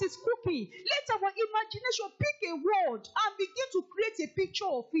change what is cooking. Let our imagination pick a word and begin to create a picture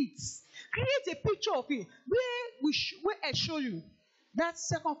of it. Create a picture of it. Where I show you that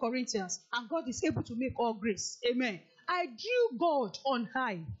 2 Corinthians, and God is able to make all grace. Amen. I drew God on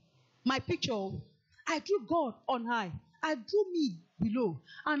high. My picture. I drew God on high. I drew me below.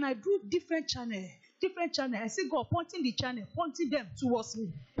 And I drew different channel. I see God pointing the channel, pointing them towards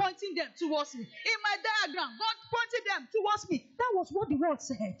me. Pointing them towards me. In my diagram, God pointed them towards me. That was what the word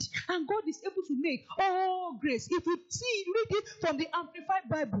said. And God is able to make all grace. If you see, read it from the Amplified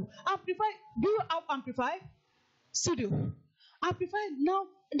Bible. Amplified, do you have Amplified? Studio. Amplified, now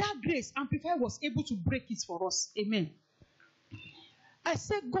that grace, Amplified was able to break it for us. Amen. I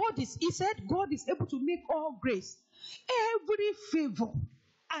said, he said, God is able to make all grace, every favor,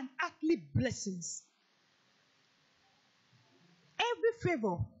 and earthly blessings. Every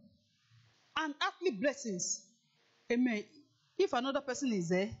favor and earthly blessings. Amen. If another person is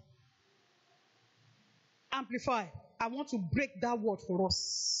there, amplify. I want to break that word for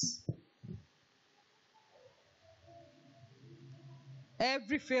us.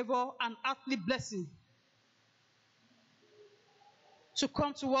 Every favor and earthly blessing to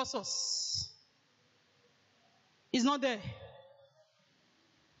come towards us is not there.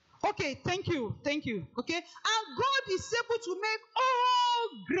 Okay, thank you. Okay, and God is able to make all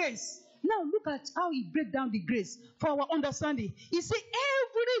grace. Now look at how he breaks down the grace for our understanding. He said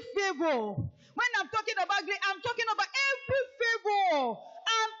every favor. When I'm talking about grace, I'm talking about every favor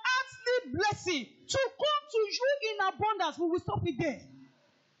and earthly blessing to come to you in abundance. We will stop it there.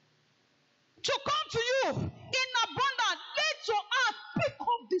 To come to you in abundance. Let your heart pick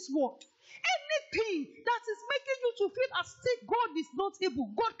up this word. Anything that is making you to feel as if God is not able,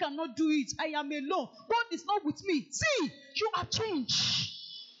 God cannot do it. I am alone. God is not with me. See, you have changed.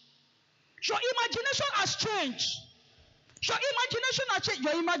 Your imagination has changed. Your imagination has changed.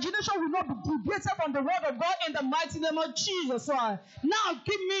 Your imagination will not be deviated from the word of God in the mighty name of Jesus. Now,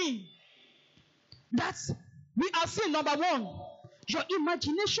 give me. That's, we are seeing number one. Your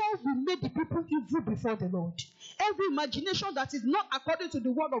imagination will make the people evil before the Lord. Every imagination that is not according to the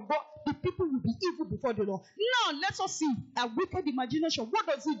word of God, the people will be evil before the Lord. Now, let us see a wicked imagination. What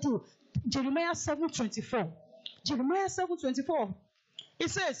does it do? Jeremiah 7:24. Jeremiah 7:24. It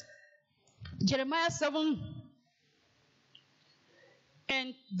says, Jeremiah 7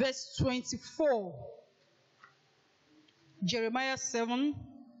 and verse 24. Jeremiah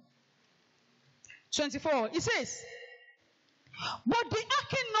 7:24. It says, but they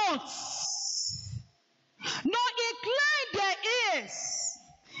hearken not, nor incline their ears.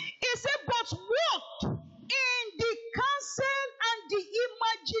 He said, but walk in the counsel and the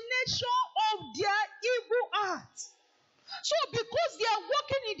imagination of their evil heart. So because they are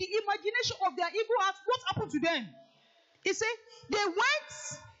walking in the imagination of their evil heart, what happened to them? He said, they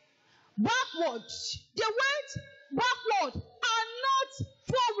went backward. They went backward and not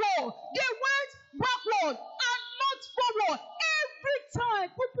forward. They went backward and not forward. Every time,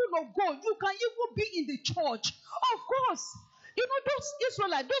 people of God, you can even be in the church. Of course, you know those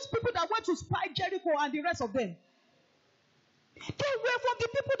Israelites, those people that went to spy Jericho and the rest of them. They were from the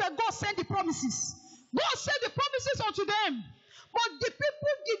people that God sent the promises. God sent the promises unto them. But the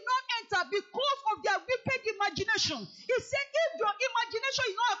people did not enter because of their wicked imagination. He said, if your imagination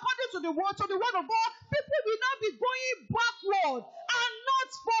is not according to the word of God, people will not be going backward and not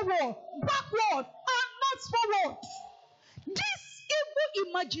forward. Backward and not forward. This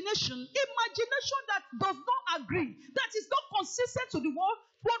evil imagination that does not agree, that is not consistent to the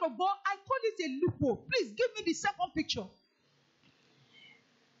word of God, I call it a loophole. Please give me the second picture.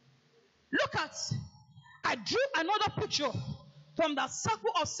 Look at, I drew another picture from the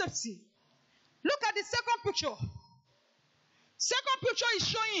circle of safety. Look at the second picture. Second picture is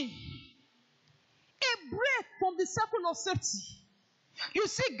showing a break from the circle of safety. You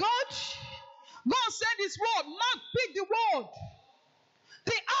see, God said his word. Mark picked the word,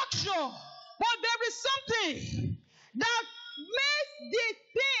 the action. But there is something that makes the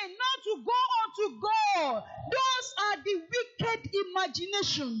thing not to go on to God. Those are the wicked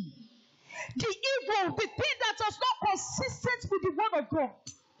imagination. The evil, the thing that is not consistent with the word of God.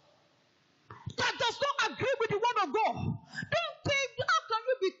 that does not agree with the word of God. Don't think, how can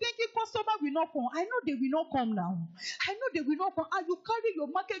you be thinking customer will not come? I know they will not come now. I know they will not come. And you carry your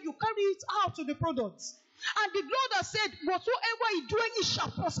market, you carry it out to the products. And the Lord has said, whatsoever you do, it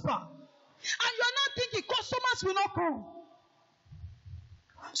shall prosper. And you are not thinking customers will not come.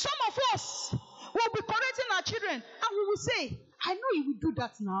 Some of us will be correcting our children and we will say, I know you will do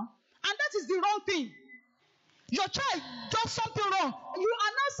that now. And that is the wrong thing. Your child does something wrong. You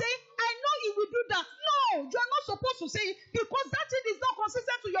are not saying, I know he will do that. No, you are not supposed to say it because that thing is not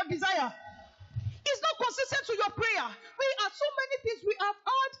consistent to your desire. It's not consistent to your prayer. We have so many things. We have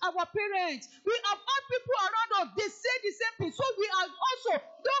heard our parents. We have heard people around us. They say the same thing. So we are also,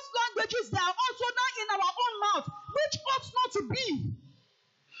 those languages, they are also now in our own mouth, which ought not to be.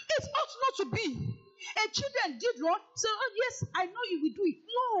 It ought not to be. And children did wrong. So, oh yes, I know you will do it.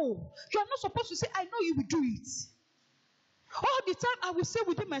 No, you are not supposed to say, I know you will do it. All the time I will say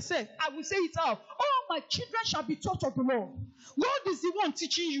within myself, I will say it out. All my children shall be taught of the Lord. God is the one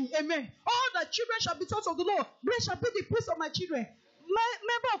teaching you. Amen. All the children shall be taught of the Lord. They shall be the priest of my children.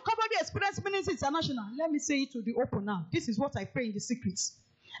 Member of Calvary Experience Ministry International. Let me say it to the open now. This is what I pray in the secrets.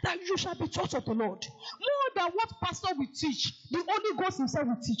 That you shall be taught of the Lord. More than what pastor will teach, the Holy Ghost himself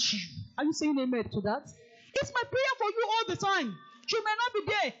will teach you. Are you saying amen to that? It's my prayer for you all the time. You may not be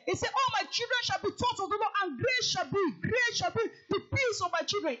there. He said, all my children shall be taught of the Lord, and grace shall be the peace of my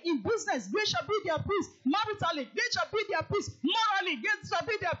children. In business, grace shall be their peace. Maritally, grace shall be their peace. Morally, grace shall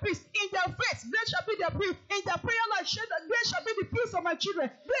be their peace. In their faith, grace shall be their peace. In their prayer life, grace shall be the peace of my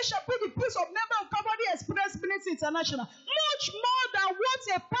children. Grace shall be the peace of member of Calvary Experience Ministry International. Much more than what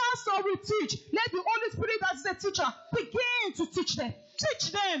a pastor will teach. Let the Holy Spirit as the teacher begin to teach them.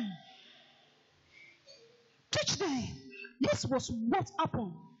 Teach them. Teach them. This was what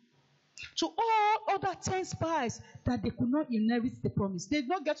happened to all other 10 spies that they could not inherit the promise. They did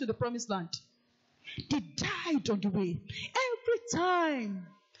not get to the promised land. They died on the way. Every time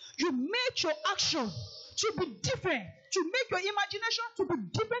you make your action to be different, to make your imagination to be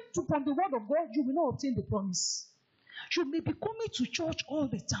different from the word of God, you will not obtain the promise. You may be coming to church all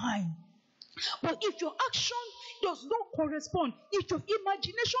the time, but if your action does not correspond, if your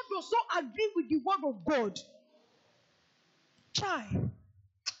imagination does not agree with the word of God, child,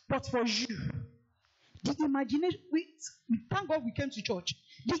 but for you, the imagination, we thank God we came to church.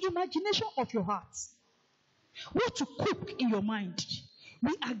 The imagination of your heart, what to cook in your mind,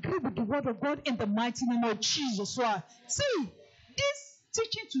 we agree with the word of God in the mighty name of Jesus. So, see, this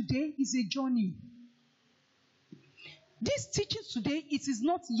teaching today is a journey. This teaching today, it is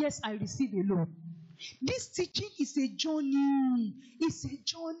not yes, I receive alone. This teaching is a journey. It's a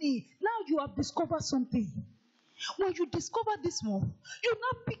journey. Now you have discovered something. When you discover this one, you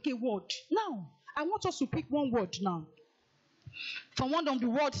now pick a word. Now, I want us to pick one word now. From one of the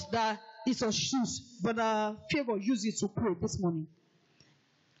words that is on shoes, but Favor used it to pray this morning.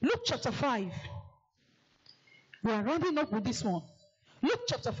 Luke chapter 5. We are rounding up with this one. Luke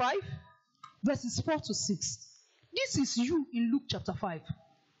chapter 5, verses 4 to 6. This is you in Luke chapter 5.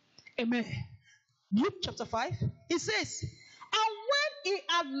 Amen. Luke chapter 5, it says, and when he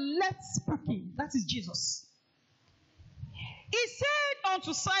had left speaking, that is Jesus, he said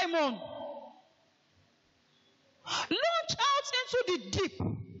unto Simon, launch out into the deep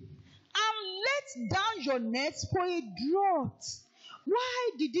and let down your nets for a draught. Why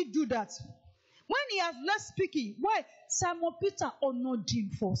did he do that? When he has left speaking, why? Simon Peter honored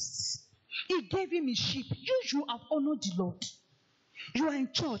him first. He gave him his sheep. You have honored the Lord. You are in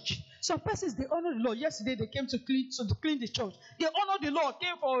church. Some persons, they honor the Lord. Yesterday they came to clean the church. They honor the Lord,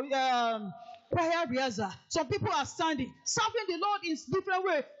 came for prayer rehearsal. Some people are standing, serving the Lord in different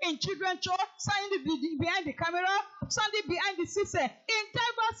way. In children's church, standing behind the camera, standing behind the system, in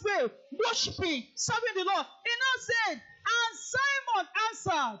diverse way, worshiping, serving the Lord. He now said, and Simon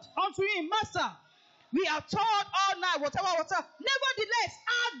answered unto him, Master, we are toiled all night, whatever. Nevertheless,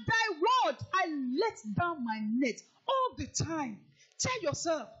 at thy word, I let down my net all the time. Tell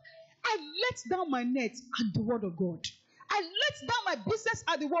yourself, I let down my net at the word of God. I let down my business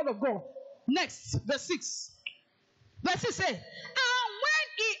at the word of God. Next, verse 6. Verse 6 says, and when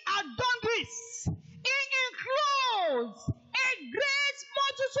he had done this, he enclosed a great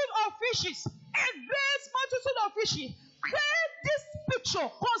multitude of fishes. A great multitude of fishes. Create this picture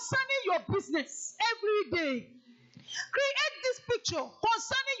concerning your business every day. Create this picture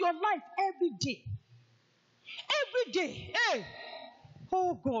concerning your life every day. Every day. Hey.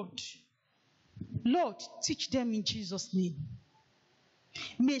 Oh God. Lord, teach them in Jesus' name.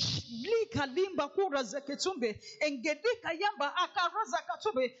 Meshlika limba kura zeketumbe. Engedika yamba akaraza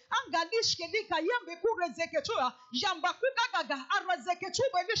katube. Angalishkelika yambe kura zeketua. Jamba kuka gaga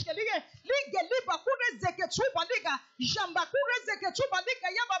arazeketuba lishkelige. Lige liba kura zeketuba liga. Jamba kura zeketuba liga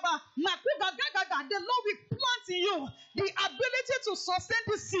yababa. Makuga gaga. The Lord will plant in you the ability to sustain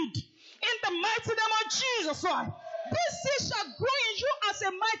the seed. In the mighty name of Jesus, Lord. This seed shall grow in you as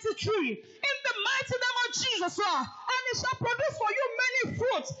a mighty tree. In the mighty name of Jesus, Lord. And it shall produce for you many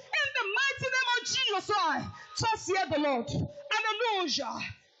fruits. In the mighty name of Jesus, Lord. Thus hear the Lord. Hallelujah.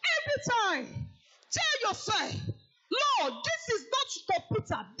 Every time, tell yourself, Lord, this is not for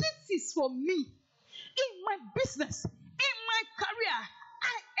Peter. This is for me. In my business, in my career,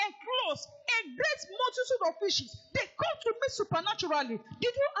 I enclose a great multitude of fishes. They come to me supernaturally.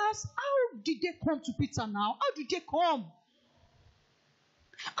 Did you ask, how did they come to Peter now? How did they come?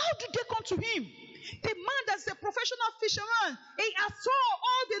 How did they come to him? The man that's a professional fisherman, he has saw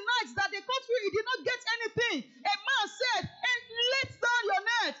all the nights that they caught fish, he did not get anything. A man said, and let down your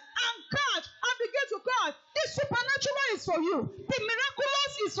net and catch and begin to catch. The supernatural is for you. The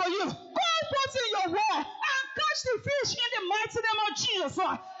miraculous is for you. Go forth in your war and catch the fish in the mighty name of Jesus. Go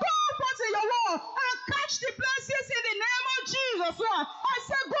forth in your war and catch the blessings in the name of Jesus. I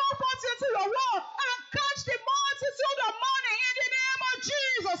said, go forth into your war and catch the multitude of money in the name of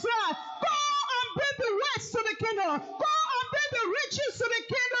Jesus. Go and bring the wealth to the kingdom. Go and bring the riches to the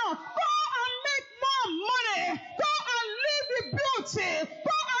kingdom. Go and make more money. Go and live with beauty.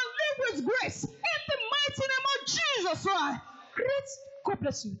 Go and live with grace. In the mighty name of Jesus. Create, God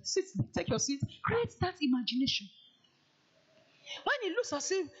bless you. Sit, take your seat. Create that imagination. When it looks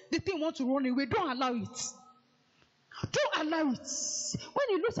as if the thing wants to run away, don't allow it. Don't allow it.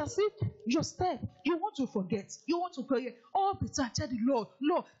 When it looks as if your step, you want to forget. You want to pray all the time. Tell the Lord,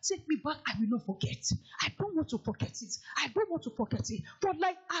 Lord, take me back. I will not forget. I don't want to forget it. I don't want to forget it. For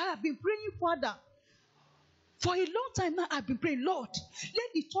like I have been praying, Father. For a long time now, I've been praying, Lord,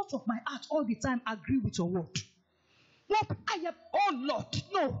 let the thought of my heart all the time agree with your word. What I am, oh Lord,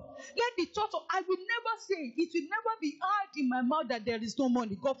 no. Let the thought of, I will never say, it will never be heard in my mouth that there is no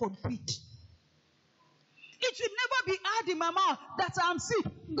money. God forbid. It will never be heard in my mouth that I am sick.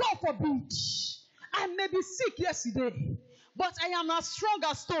 God forbid. I may be sick yesterday, but I am as strong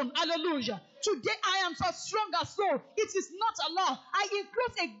as stone. Hallelujah. Today I am as strong as stone. It is not allowed. I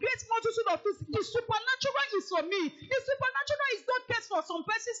enclose a great multitude of things. The supernatural is for me. The supernatural is not just for some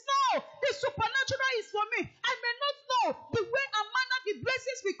persons. No. The supernatural is for me. I may not know the way and manner the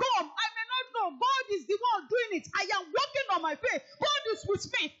blessings will come. I may not know. God is the one doing it. I am working on my faith. God is with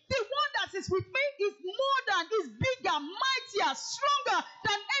me. The one that is with me is more than, is bigger, mightier, stronger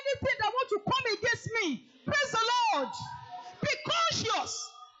than anything that wants to come against me. Praise the Lord. Be conscious.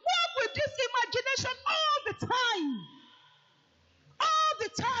 Walk with this imagination all the time. All the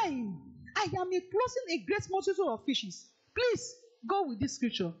time. I am enclosing a great multitude of fishes. Please go with this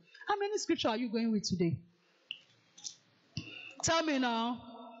scripture. How many scripture are you going with today? Tell me now.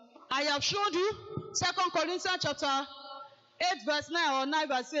 I have showed you 2 Corinthians chapter 8 verse 9 or 9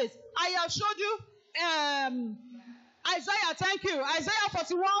 verse 8. I have showed you Isaiah, thank you. Isaiah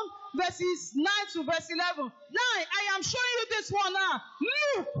 41 verses 9 to verse 11. Now, I am showing you this one now.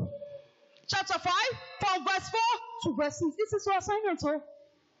 Luke chapter 5 from verse 4 to verse 6. This is your assignment. Oh.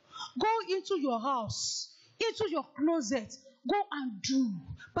 Go into your house, into your closet. Go and do.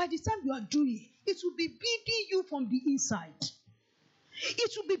 By the time you are doing, it will be building you from the inside.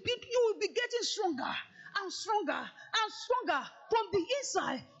 It will be building, you will be getting stronger and stronger and stronger from the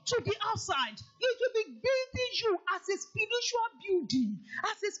inside to the outside. It will be building you as a spiritual building,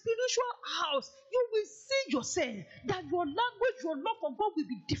 as a spiritual house. You will see yourself that your language, your love for God will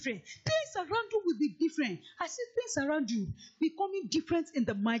be different. Things around you will be different. I see things around you becoming different in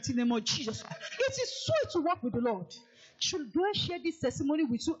the mighty name of Jesus. It is sweet to work with the Lord. Should I share this testimony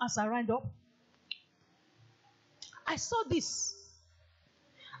with you as I round up? I saw this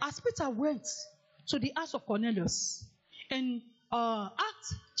as Peter went to the house of Cornelius in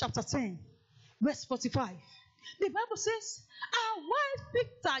Acts chapter 10, verse 45. The Bible says, and while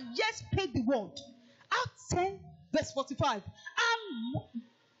Peter yet spake the word, Acts 10, verse 45, and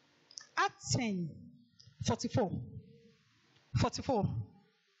Acts 10, 44. And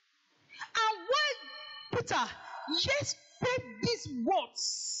while Peter yet spake these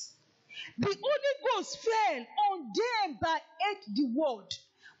words, the Holy Ghost fell on them that ate the word.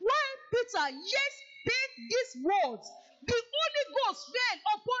 While Peter yet spake these words, the Holy Ghost fell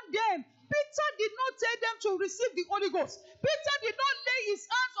upon them. Peter did not tell them to receive the Holy Ghost. Peter did not lay his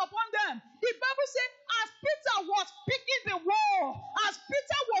hands upon them. The Bible says, as Peter was speaking the word,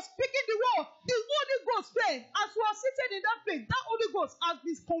 the Holy Ghost fell. As you are seated in that place, that Holy Ghost has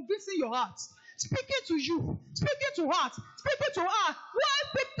convincing your heart, speaking to you, speaking to heart, speaking to her. While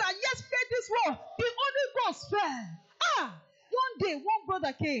Peter yes prayed this word, the Holy Ghost fell. One day, one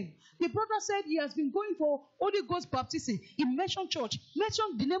brother came. The brother said he has been going for Holy Ghost baptism. He mentioned church,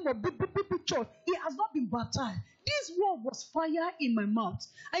 mentioned the name of big church. He has not been baptized. This word was fire in my mouth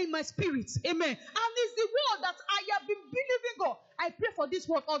and in my spirit. Amen. And it's the word that I have been believing God. I pray for this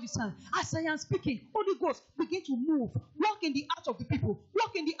word all the time. As I am speaking, Holy Ghost begin to move. Walk in the heart of the people.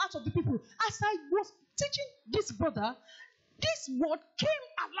 Walk in the heart of the people. As I was teaching this brother, this word came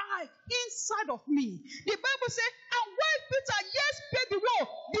alive inside of me. The Bible says, and when Peter yes prayed the word,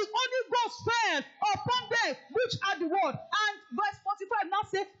 the Holy Ghost fell upon them which had the word. And verse 45 now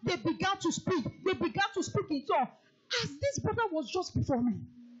says, they began to speak. They began to speak in tongues. As this brother was just before me,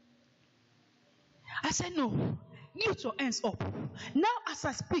 I said, no, lift your hands up. Now as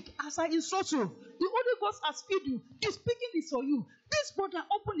I speak, as I instruct you, the Holy Ghost has filled you. The speaking is for you. This brother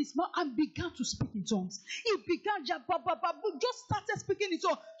opened his mouth and began to speak in tongues. He began, just started speaking in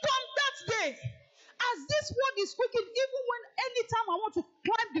tongues. From that day, as this word is speaking, even when anytime I want to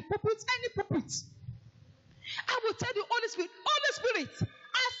climb the pulpit, any pulpit, I will tell the Holy Spirit,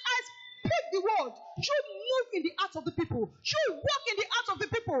 as I speak the word, you move in the heart of the people. You walk in the heart of the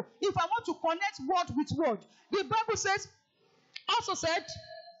people. If I want to connect word with word, the Bible also said,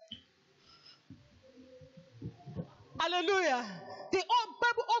 hallelujah. The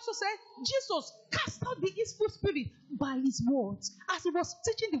Bible also said Jesus cast out the evil spirit by his words. As he was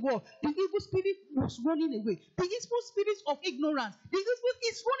teaching the word, the evil spirit was running away. The evil spirit of ignorance, the evil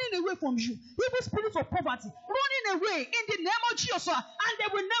is running away from you. The evil spirit of poverty running away in the name of Jesus, and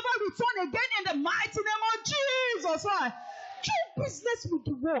they will never return again in the mighty name of Jesus. Do business with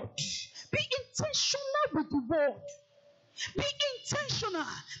the word. Be intentional with the word. Be intentional.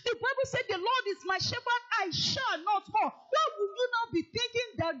 The Bible said, the Lord is my shepherd, I shall not want. Why would you now be thinking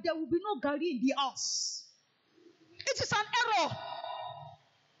that there will be no Gary in the house? It is an error.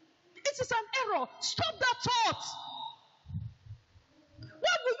 It is an error. Stop that thought.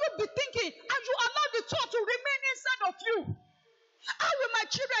 What will you be thinking as you allow the thought to remain inside of you? How will my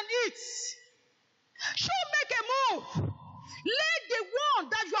children eat? Should make a move. Let the one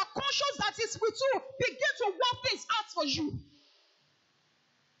that you are conscious that is with you begin to work things out for you.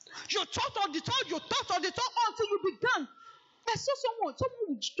 You thought on the thought, until you began. I saw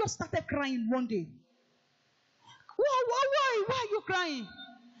someone just started crying one day. Why are you crying?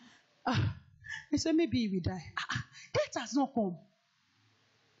 He said, maybe you will die. Death has not come.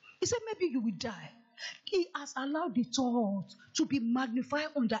 He said, maybe you will die. He has allowed the thought to be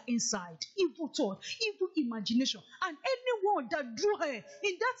magnified on the inside. Evil thought, evil imagination. And anyone that drew her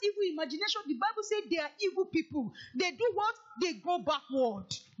in that evil imagination, the Bible says they are evil people. They do what? They go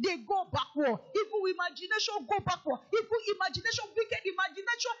backward. They go backward. Evil imagination go backward. Evil imagination, wicked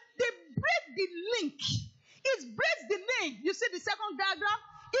imagination, they break the link. It breaks the link. You see the second diagram?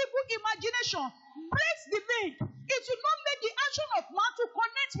 Evil imagination breaks the link. It will not make the action of man to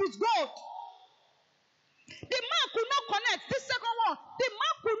connect with God. The man could not connect. This second one, the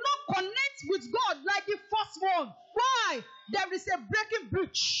man could not connect with God like the first one. Why? There is a breaking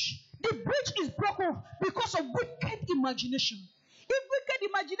breach. The breach is broken because of wicked imagination. If wicked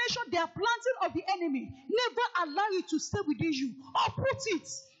imagination, they are planting of the enemy, never allow it to stay within you. Uproot it.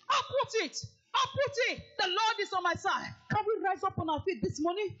 Uproot it. Uproot it. The Lord is on my side. Can we rise up on our feet this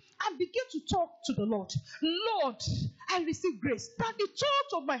morning and begin to talk to the Lord? Lord, I receive grace that the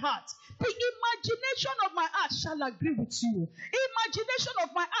thought of my heart, the imagination of my heart shall agree with you. Imagination of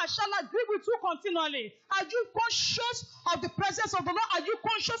my heart shall agree with you continually. Are you conscious of the presence of the Lord? Are you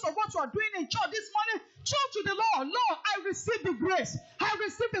conscious of what you are doing in church this morning? Talk to the Lord. Lord, I receive the grace. I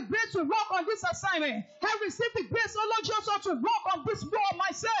receive the grace to work on this assignment. I receive the grace, oh Lord Jesus, to work on this wall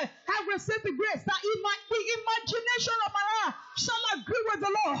myself. I receive the grace that the imagination of my heart shall agree with the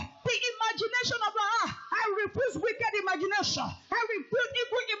Lord. The imagination of my heart. I refuse wicked imagination. I refuse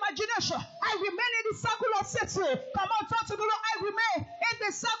evil imagination. I remain in the circle of safety. Come on, talk to the Lord. I remain in the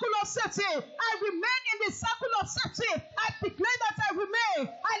circle of safety. I remain in the circle of safety. I declare that I remain.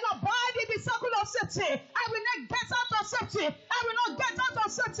 I abide in the circle of safety. I will not get out of safety. I will not get out of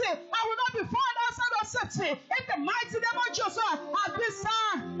safety. I will not be found outside of safety. In the mighty name of Jesus, at this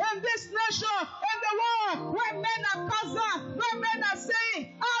time, in this nation, in the world, where men are cast down, where men are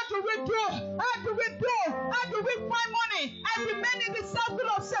saying, how do we do? How do we do? How do we find money? I remain in the circle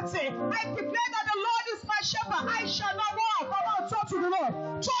of safety. I declare that the Lord is my shepherd. I shall not walk. Come on, talk to the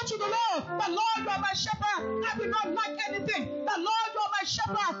Lord. Talk to the Lord. The Lord, you are my shepherd. I will not lack anything. The Lord, you are my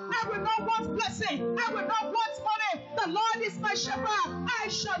shepherd. I will not want blessing. I will not want money. The Lord is my shepherd. I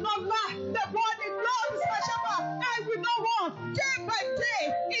shall not lack. The word is Lord is my shepherd. I will not want. Day by day,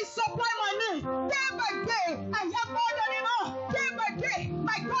 He supply my need. Day by day, I have more than enough. Day by day,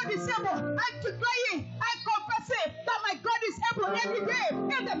 my God is able. I declare it. I confess it that my God is able every day.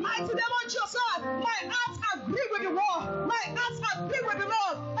 In the mighty name of Jesus, my heart agree with the Lord. My heart agree with the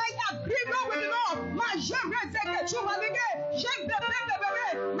Lord. I agree not with the Lord. My Jerezeke Chumalige, Jebebe,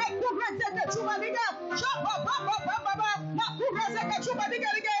 Mekurezeke Chumalige, Shababa, Makurezeke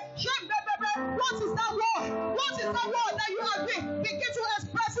Chumalige, Jebebe. What is that word? What is that word that you agree? Begin to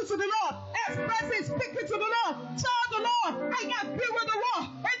express it to the Lord. Express it, speak it to the Lord. Tell the Lord, I agree with the word.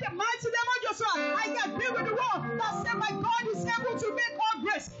 In the mighty name of Jesus, I agree with the word that said my God is able to make all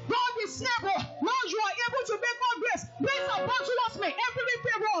grace. God is able. Lord, you are able to make all grace. Grace abound towards me. Every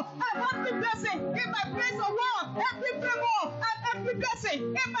favor and every blessing in my place of work. Every favor and every blessing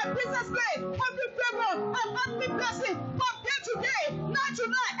in my business place. Every favor and every blessing from day to day, night to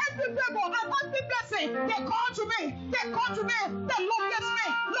night. Every favor and every blessing, they come to me. They come to me. They locate me.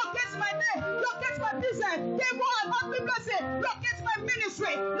 Locate my name. Locate my business. Favor and every blessing. Locate my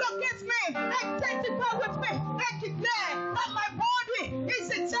ministry. Locate me. Identify with me. I declare that my body is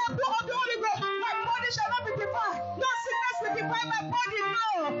a temple of the Holy Ghost. My body shall not be defiled. No sickness will defile my body.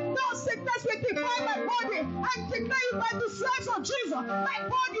 No sickness will defile my body. I declare you by the stripes of Jesus. My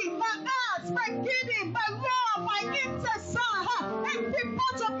body, my heart, my kidney, my lung, my intestine, every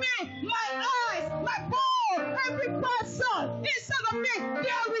part of me, my eyes, my bone, every person inside of me, they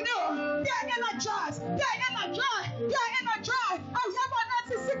are renewed. They are energized. They are energized. They are energized. I have an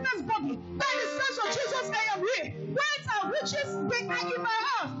anti-sickness body. By the stripes of Jesus, I am here. Wealth and riches are in my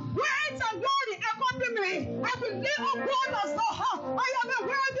house. Wealth and glory accompany me. I will live on God as no harm. I am a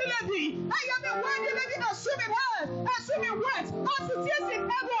wealthy lady. I am a wealthy lady assuming health, assuming wealth. As it is in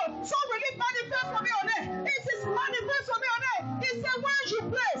heaven, so will it manifest for me on earth. It is manifest for me on earth. He said, when you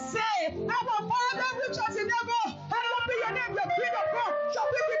pray, say, our Father which art in heaven, hallowed be your name, your kingdom come. Shall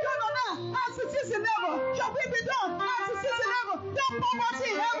we be done on earth as it is in heaven? Shall we be done as it is in heaven? No poverty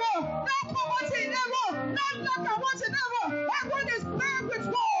in heaven. No poverty in heaven. No lack and want in heaven. Everyone is playing with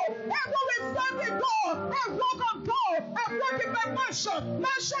God. Everyone is serving God. I walk on God. I walk in my mansion.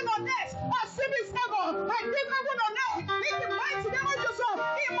 Mansion on earth. I see this heaven. I live heaven on earth. In the mighty name of Jesus.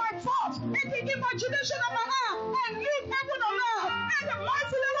 In my thoughts. In the imagination of my heart. I live heaven on earth. In the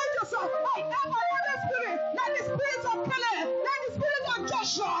mighty name of Jesus. I have another spirit. That the spirit of Caleb. That the spirit of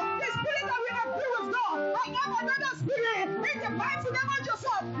Joshua. The spirit that will agree with God. I have another spirit. In the mighty name of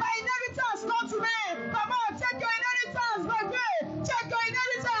Jesus. My inheritance come to me. Come on, take your inheritance by faith. Take your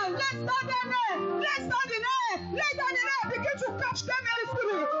inheritance. Let's start them there. Let's start in there. Let them in there. Begin to catch them in the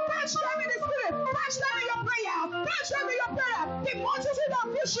spirit. Catch them in the spirit. Catch them in your prayer. Catch them in your prayer. The multitude of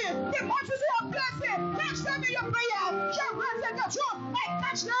vision. The multitude of blessing. Catch them in your prayer. I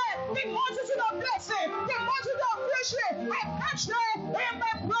catch them. The multitude of blessing. The multitude of vision. I catch them in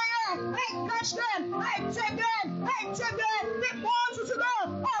my prayer. I catch them. I take them. I take them. The multitude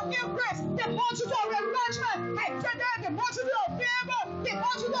of increase. The multitude of enlargement. I take them. The multitude of favor. The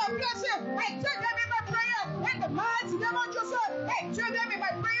multitude of blessing. I take them in my prayer. In the mighty name of Jesus. I take them in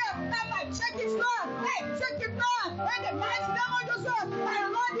my prayer. And I take it now. I take it now. In the mighty name of Jesus. My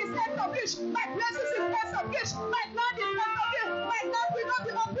Lord is established. My blessings is established. My land is established. My land will not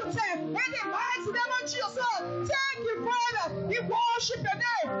be uprooted. In the mighty name of Jesus. Thank you, Father. We worship your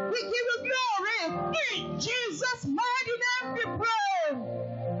name. We give you glory. In Jesus' mighty name we pray.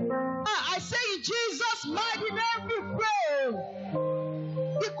 I say in Jesus' mighty name we pray.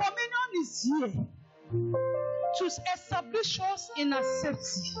 The communion is here to establish us in a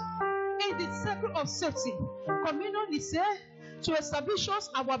safety. In the circle of safety. Communion is here to establish us.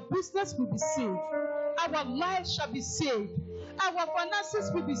 Our business will be saved. Our life shall be saved. Our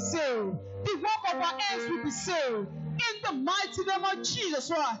finances will be saved. The work of our hands will be saved. In the mighty name of Jesus.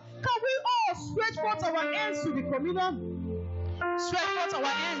 Can we all stretch forth our hands to the communion? Stretch forth our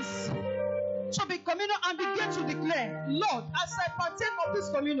hands to the communion and begin to declare, Lord, as I partake of this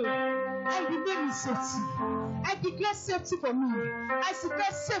communion, I remain in safety. I declare safety for me. I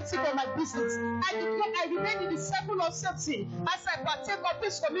declare safety for my business. I declare I remain in the circle of safety. As I partake of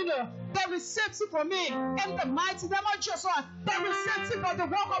this communion, there is safety for me. In the mighty name of Jesus, there is safety for the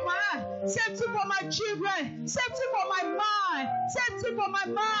work of my hand, safety for my children, safety for my mind, safety for my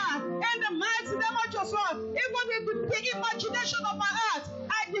mind. In the mighty name of Jesus, even in the imagination of my heart,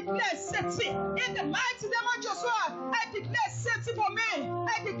 I declare safety. In the mighty name of Jesus, I declare safety for me.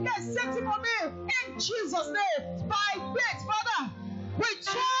 I declare safety for me. In Jesus' name, by faith, Father, we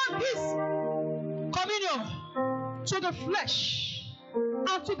turn this communion to the flesh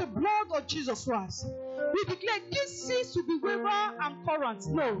and to the blood of Jesus Christ. We declare this cease to be river and current.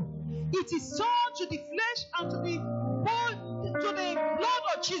 No, it is sown to the flesh and to the blood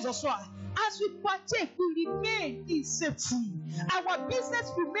of Jesus Christ. As we partake, we remain in safety. Our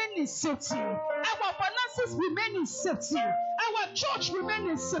business remain in safety. Our finances remain in safety. Our church remain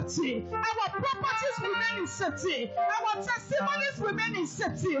in safety. Our properties remain in safety. Our testimonies remain in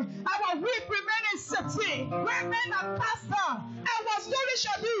safety. Our week remain in safety. Where men are cast down, our story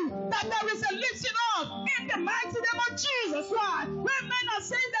shall be that there is a lifting up in the mighty name of Jesus Christ. Where men are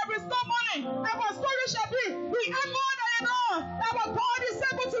saying there is no money, our story shall be we have more than enough. Our God is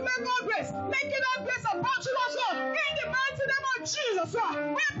able to make all grace, making all grace abound to us all in the mighty name of Jesus Christ.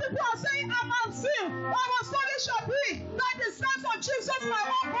 When people are saying I'm unseen, our story shall be that the stripes of Jesus, my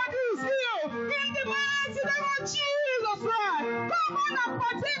whole body is healed in the mighty name of Jesus Christ. Come on and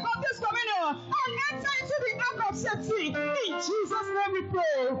partake of this communion and enter into the ark of safety. In Jesus' name we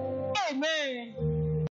pray. Amen.